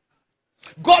laws.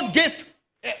 God gave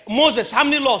Moses how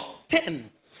many laws? 10.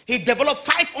 He developed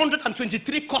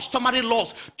 523 customary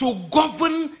laws to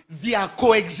govern their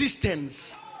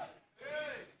coexistence.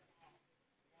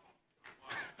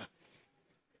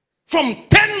 From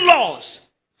 10 laws,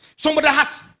 somebody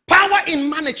has power in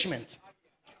management.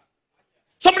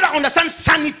 Somebody that understands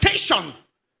sanitation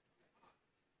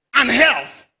and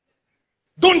health.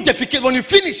 Don't defecate. When you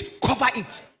finish, cover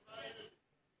it.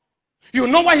 You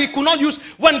know why he could not use?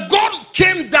 When God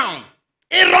came down,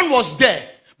 Aaron was there.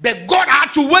 But God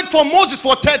had to wait for Moses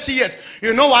for 30 years.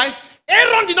 You know why?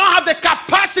 Aaron did not have the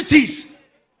capacities.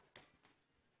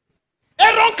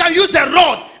 Aaron can use a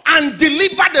rod and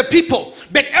deliver the people.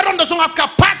 But Aaron doesn't have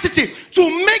capacity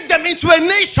to make them into a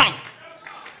nation.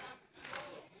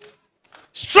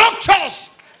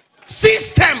 Structures,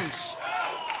 systems.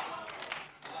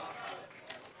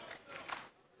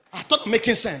 I thought I'm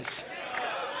making sense.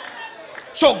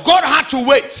 So God had to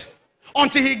wait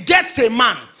until he gets a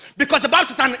man. Because the Bible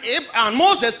says, and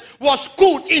Moses was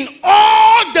schooled in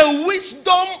all the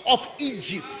wisdom of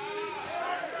Egypt.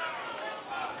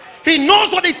 He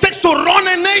knows what it takes to run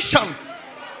a nation.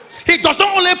 He does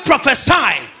not only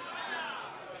prophesy,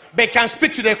 but he can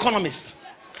speak to the economists.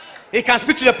 He can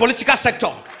speak to the political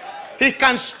sector. He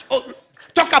can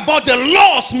talk about the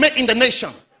laws made in the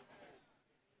nation.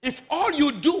 If all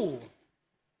you do,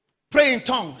 pray in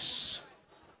tongues,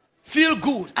 feel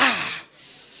good,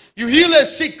 you heal a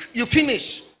sick, you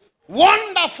finish.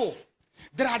 Wonderful.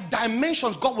 There are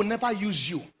dimensions God will never use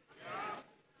you.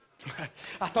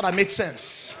 I thought I made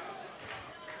sense.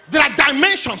 There are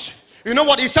dimensions. You know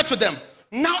what he said to them?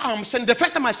 Now I'm saying, the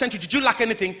first time I sent you, did you lack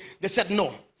anything? They said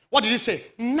no. What did he say?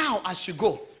 Now as you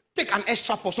go, take an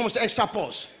extra pause. Someone say extra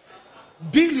pause.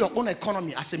 Build your own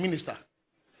economy as a minister.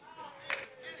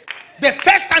 The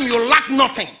first time you lack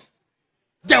nothing,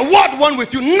 the word went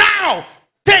with you. Now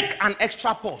take an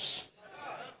extra pause.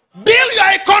 Build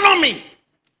your economy.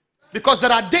 Because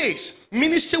there are days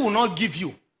ministry will not give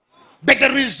you, but the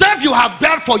reserve you have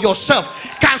built for yourself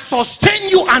can sustain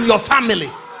you and your family.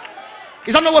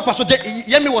 Is that not what Pastor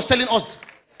Yemi was telling us?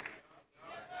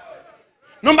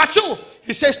 Number 2,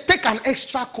 he says take an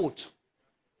extra coat.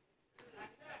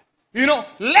 You know,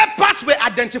 lepers were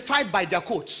identified by their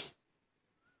coats.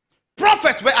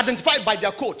 Prophets were identified by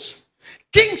their coats.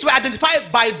 Kings were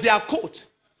identified by their coat.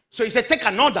 So he said take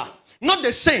another. Not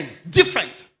the same,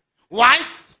 different. Why?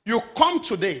 You come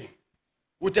today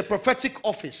with a prophetic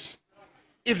office.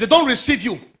 If they don't receive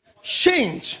you,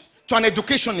 change to an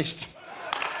educationist.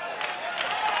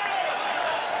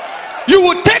 You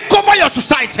will take over your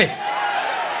society.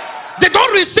 They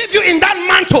don't receive you in that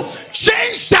mantle.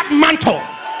 Change that mantle.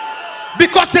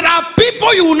 Because there are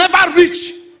people you will never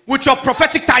reach with your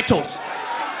prophetic titles.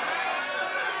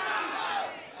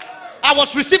 I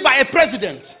was received by a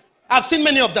president. I've seen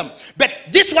many of them. But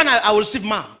this one I will receive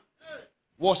now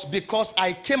was because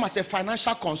I came as a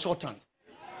financial consultant.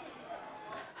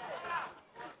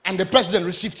 And the president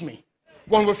received me.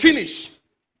 When we finished,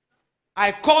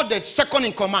 I called the second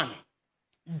in command.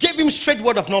 Gave him straight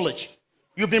word of knowledge.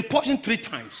 You've been poisoned 3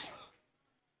 times.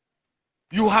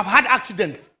 You have had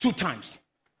accident 2 times.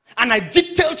 And I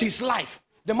detailed his life.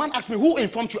 The man asked me, who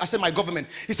informed you? I said, my government.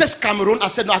 He says, Cameroon. I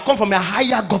said, no, I come from a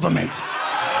higher government.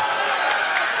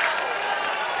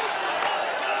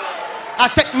 I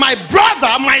said, my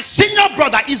brother, my senior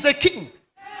brother is the king.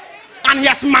 And he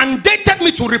has mandated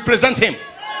me to represent him.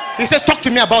 He says, talk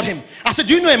to me about him. I said,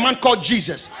 do you know a man called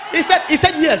Jesus? He said,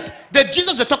 yes. The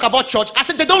Jesus they talk about church. I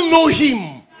said, they don't know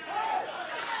him.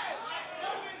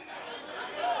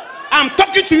 I'm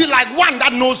talking to you like one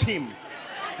that knows him.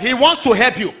 He wants to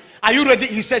help you. Are you ready?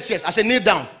 He says, yes. I said, kneel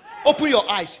down. Open your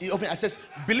eyes. He opened. I says,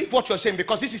 believe what you're saying,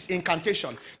 because this is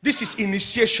incantation. This is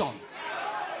initiation.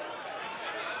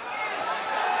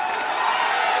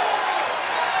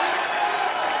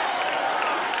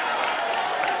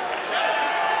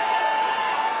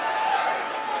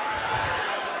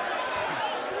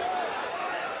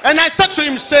 And I said to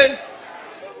him, say,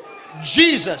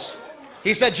 Jesus.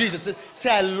 He said, Jesus. Say,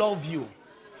 I love you.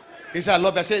 He said, I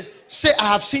love you. I said, say, I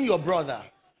have seen your brother.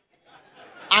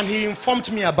 And he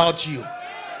informed me about you.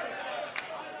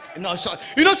 No, so,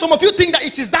 you know, some of you think that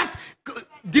it is that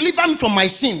deliver me from my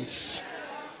sins.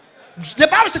 The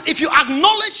Bible says, if you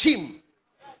acknowledge him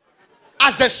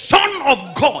as the Son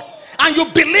of God, and you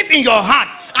believe in your heart,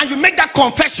 and you make that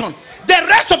confession, the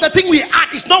rest of the thing we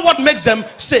add is not what makes them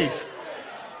safe.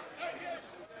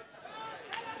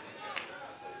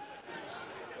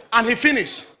 And he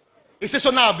finished. He said, so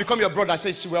now I've become your brother. I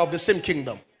said, we're of the same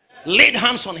kingdom. Laid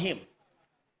hands on him.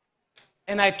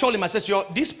 And I told him, I said,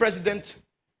 this president,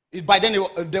 by then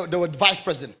they were vice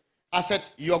president. I said,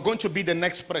 you're going to be the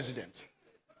next president.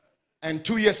 And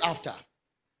 2 years after,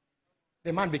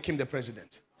 the man became the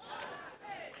president.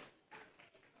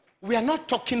 We are not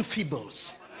talking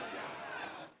feebles.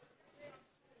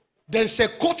 There's a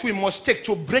court we must take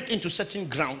to break into certain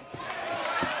ground.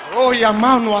 Oh,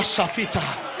 Yamanu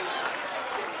Ashafita.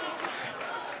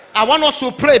 I want us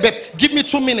to pray, but give me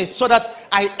 2 minutes so that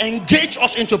I engage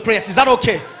us into prayers. Is that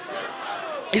okay?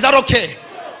 Is that okay?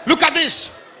 Look at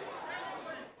this.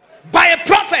 By a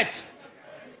prophet.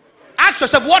 Ask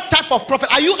yourself, what type of prophet?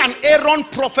 Are you an Aaron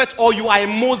prophet or you are a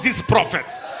Moses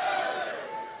prophet?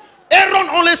 Aaron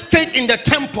only stayed in the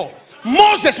temple.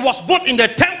 Moses was both in the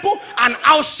temple and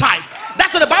outside.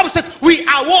 That's what the Bible says. We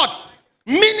are what?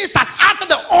 Ministers after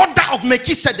the order of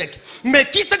Melchizedek.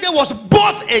 Melchizedek was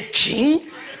both a king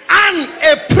and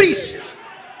a priest.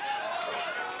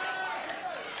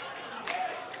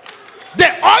 The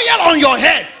oil on your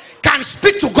head can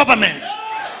speak to government.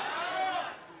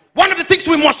 One of the things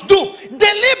we must do,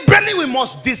 deliberately we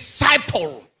must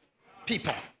disciple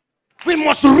people. We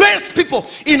must raise people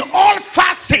in all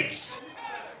facets.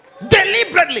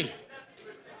 Deliberately.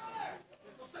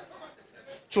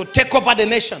 To take over the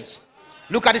nations.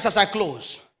 Look at this as I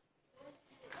close.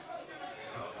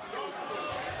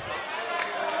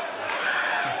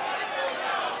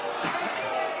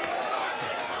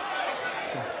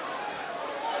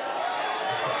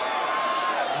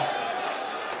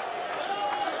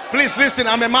 Please listen,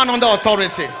 I'm a man under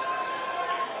authority.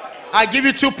 I give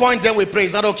you 2 points, then we pray.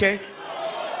 Is that okay?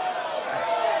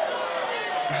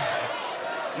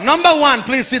 Number one,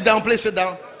 please sit down, please sit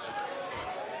down.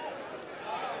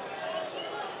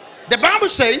 The Bible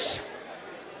says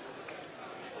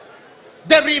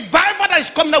the revival that is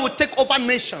coming that will take over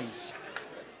nations.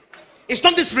 It's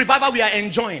not this revival we are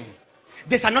enjoying.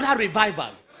 There's another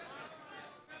revival.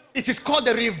 It is called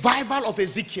the revival of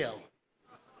Ezekiel.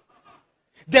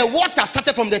 The water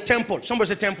started from the temple. Somebody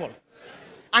say temple.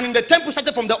 And in the temple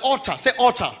started from the altar. Say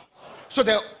altar. So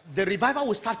the revival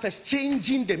will start first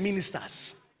changing the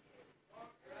ministers.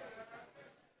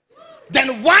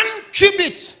 Then 1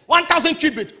 cubit, 1,000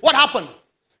 cubit. What happened?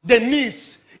 The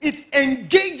knees. It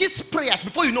engages prayers.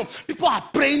 Before you know, people are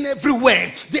praying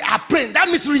everywhere. They are praying. That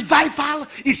means revival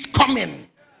is coming.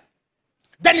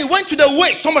 Then it went to the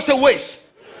waist. Someone say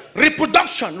waist.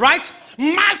 Reproduction, right?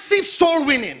 Massive soul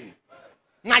winning.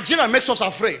 Nigeria makes us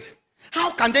afraid.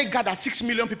 How can they gather 6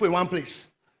 million people in one place?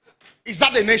 Is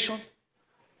that the nation?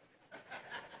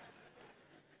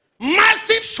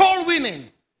 Massive soul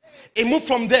winning. It moved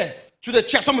from there to the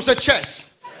chest. Someone said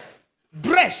chest.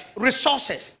 Breast,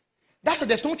 resources. That's why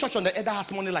there's no church on the earth that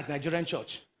has money like Nigerian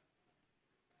church.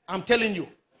 I'm telling you.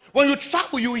 When you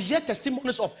travel, you will hear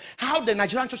testimonies of how the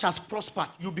Nigerian church has prospered.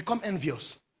 You become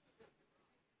envious.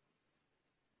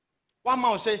 One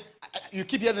man will say, you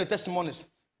keep hearing the testimonies.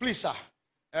 Please, sir,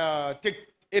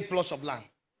 take 8 plots of land.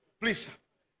 Please.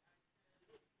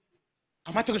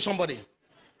 Am I talking to somebody?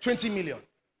 20 million.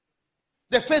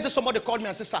 The first day somebody called me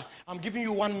and said, sir, I'm giving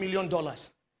you $1 million.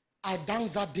 I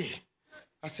danced that day.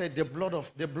 I said, the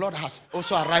blood has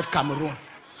also arrived Cameroon.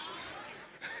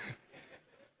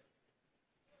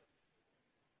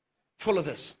 Follow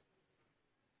this.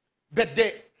 But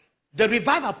the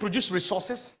revival produced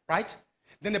resources, right?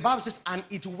 Then the Bible says, and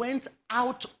it went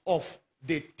out of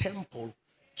the temple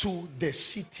to the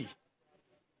city.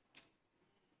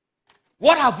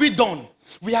 What have we done?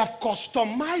 We have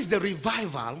customized the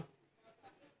revival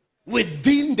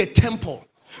within the temple.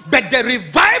 But the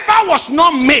revival was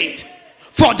not made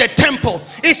for the temple.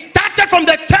 It started from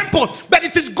the temple, but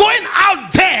it is going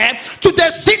out there to the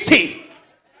city.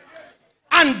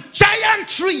 And giant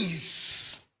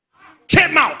trees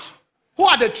came out. Who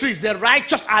are the trees? The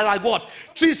righteous are like what?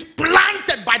 Trees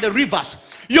planted by the rivers.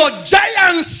 Your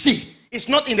giancy is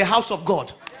not in the house of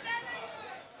God.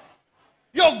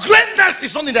 Your greatness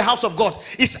is not in the house of God.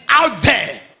 It's out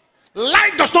there.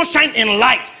 Light does not shine in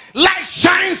light. Light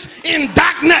shines in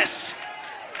darkness.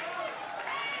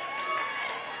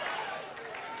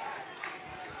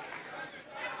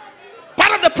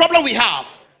 Part of the problem we have.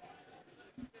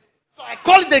 So I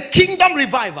call it the kingdom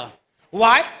revival.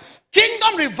 Why?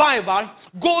 Kingdom revival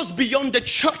goes beyond the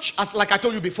church, as like I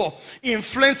told you before,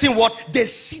 influencing what? The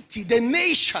city, the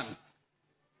nation.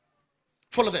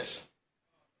 Follow this.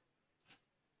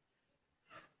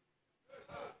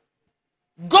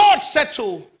 God said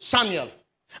to Samuel,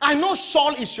 I know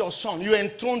Saul is your son. You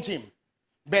enthroned him.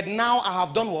 But now I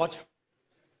have done what?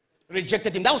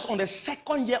 Rejected him. That was on the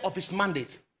 2nd year of his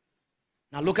mandate.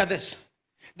 Now look at this.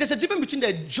 There's a difference between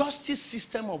the justice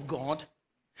system of God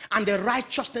and the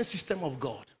righteousness system of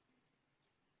God.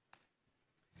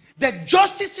 The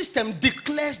justice system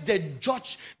declares the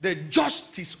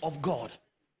justice of God.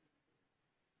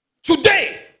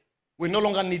 Today, we no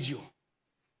longer need you.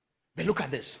 But look at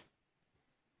this.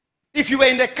 If you were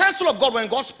in the council of God when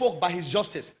God spoke by his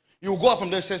justice, you will go out from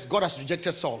there and says, God has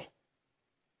rejected Saul.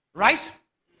 Right?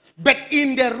 But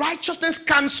in the righteousness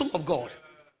council of God,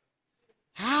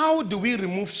 how do we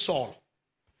remove Saul?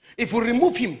 If we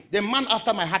remove him, the man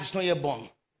after my heart is not yet born.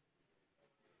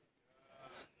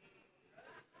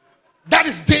 That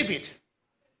is David.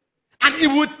 And it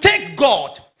would take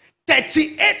God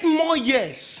 38 more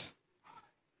years.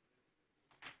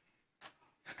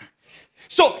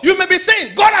 So you may be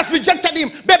saying, God has rejected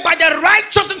him. But by the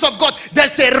righteousness of God,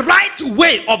 there's a right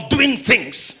way of doing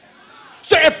things.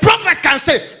 So a prophet can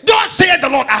say, thus saith the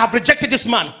Lord, I have rejected this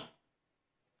man.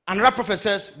 Another prophet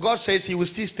says, God says he will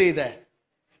still stay there.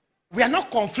 We are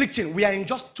not conflicting. We are in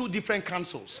just two different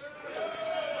councils.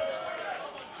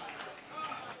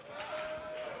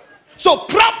 So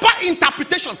proper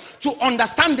interpretation to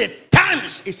understand the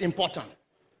times is important.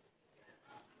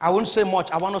 I won't say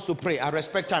much. I want us to pray. I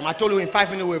respect time. I told you in 5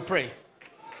 minutes we'll pray.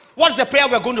 What's the prayer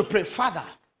we're going to pray? Father,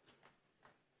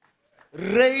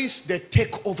 raise the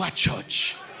takeover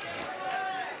church.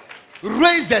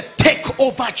 Raise the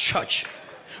takeover church.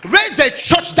 Raise a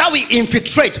church that will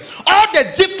infiltrate all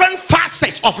the different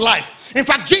facets of life. In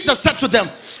fact, Jesus said to them,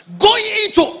 going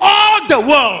into all the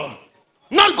world,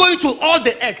 not going to all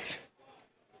the earth.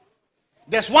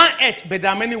 There's one earth, but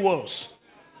there are many worlds.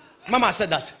 Mama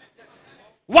said that.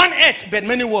 One earth, but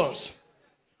many worlds.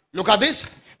 Look at this.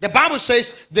 The Bible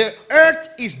says, the earth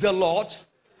is the Lord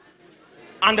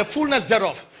and the fullness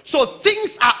thereof. So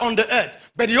things are on the earth.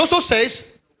 But he also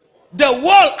says, the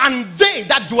world and they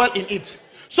that dwell in it.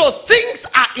 So things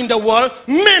are in the world,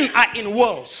 men are in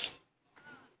worlds.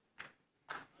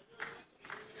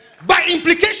 By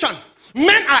implication,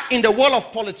 men are in the world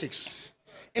of politics,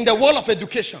 in the world of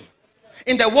education,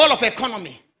 in the world of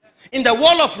economy, in the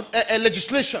world of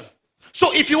legislation.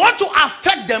 So if you want to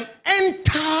affect them,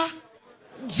 enter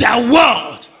their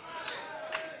world.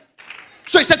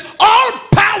 So he said, all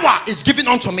power is given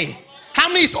unto me. How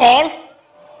many is all?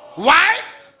 Why?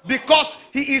 Because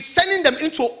he is sending them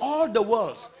into all the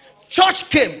worlds. Church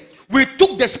came, we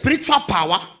took the spiritual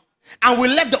power and we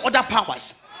left the other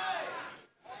powers.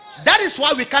 That is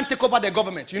why we can't take over the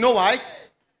government. You know why?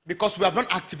 Because we have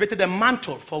not activated the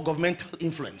mantle for governmental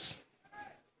influence.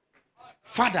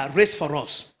 Father, raise for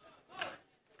us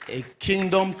a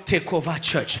kingdom takeover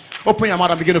church. Open your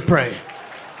mouth and begin to pray.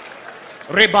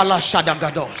 Rebala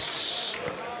Shadagados.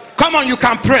 Come on, you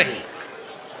can pray.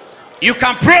 You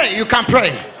can pray. You can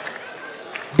pray.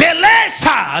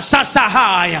 Belesa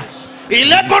Sasahaya. You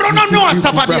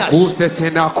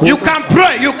can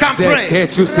pray. You can pray. I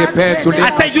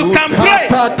said you can pray.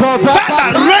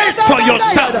 Father, raise for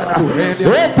yourself.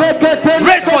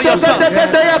 Raise for yourself.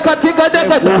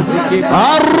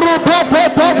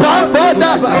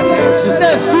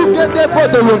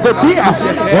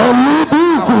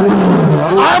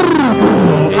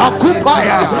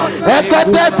 Akupaya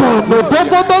eketefu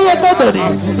mpekodo yodori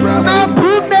na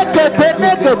puneke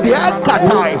teneke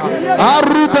biakatai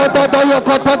arudodo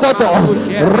yokotodo.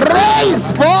 Raise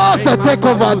force take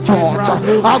over church.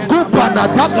 Akupa na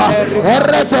taka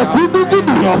erete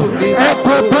kudugudu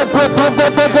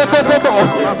ekototototototototo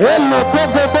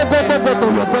elototototototo.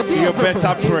 You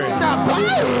better pray.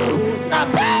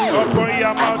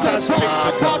 your mouth and speak to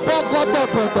God.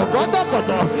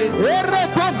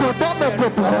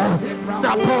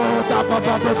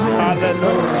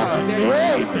 Hallelujah.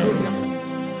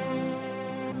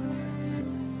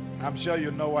 I'm sure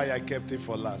you know why I kept it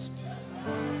for last.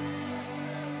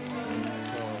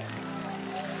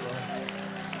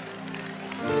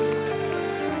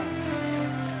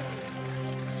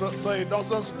 So it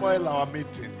doesn't spoil our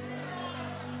meeting.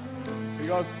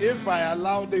 Because if I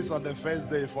allow this on the first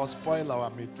day, it will spoil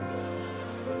our meeting.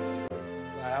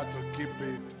 So I have to keep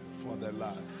it for the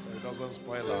last, so it doesn't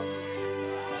spoil our meeting.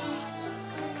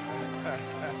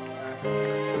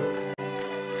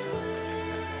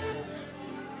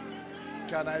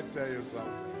 Can I tell you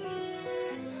something?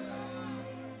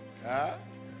 Huh?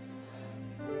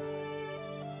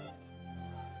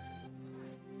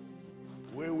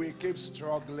 We will keep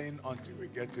struggling until we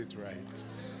get it right.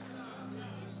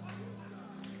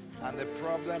 And the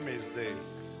problem is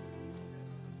this,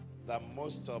 that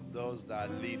most of those that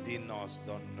are leading us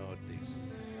don't know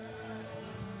this.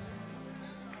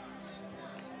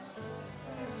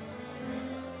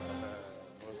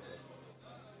 Most of them.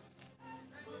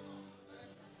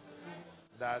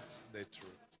 That's the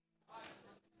truth.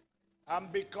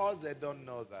 And because they don't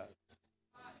know that,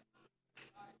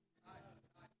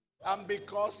 and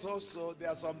because also there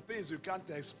are some things you can't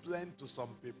explain to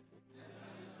some people.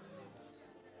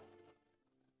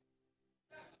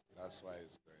 That's why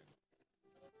it's going.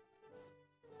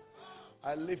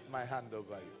 I lift my hand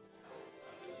over you.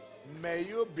 May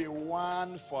you be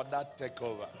one for that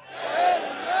takeover.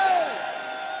 Amen.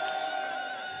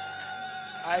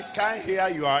 I can't hear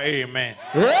your amen.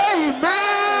 Amen.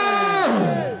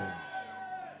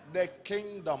 The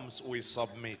kingdoms will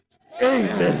submit.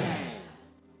 Amen.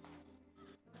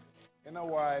 You know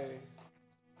why?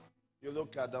 You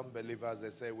look at unbelievers, they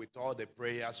say, with all the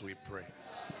prayers we pray.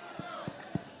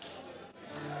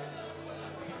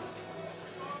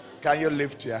 Can you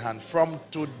lift your hand? From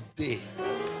today,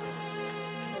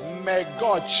 may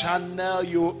God channel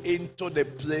you into the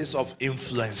place of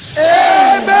influence.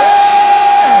 Amen.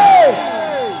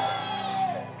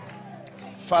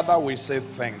 Father, we say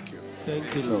thank you.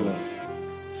 Thank you, Lord,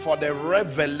 for the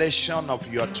revelation of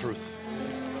your truth.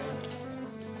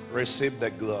 Receive the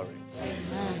glory.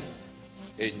 Amen.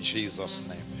 In Jesus'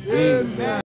 name. Amen.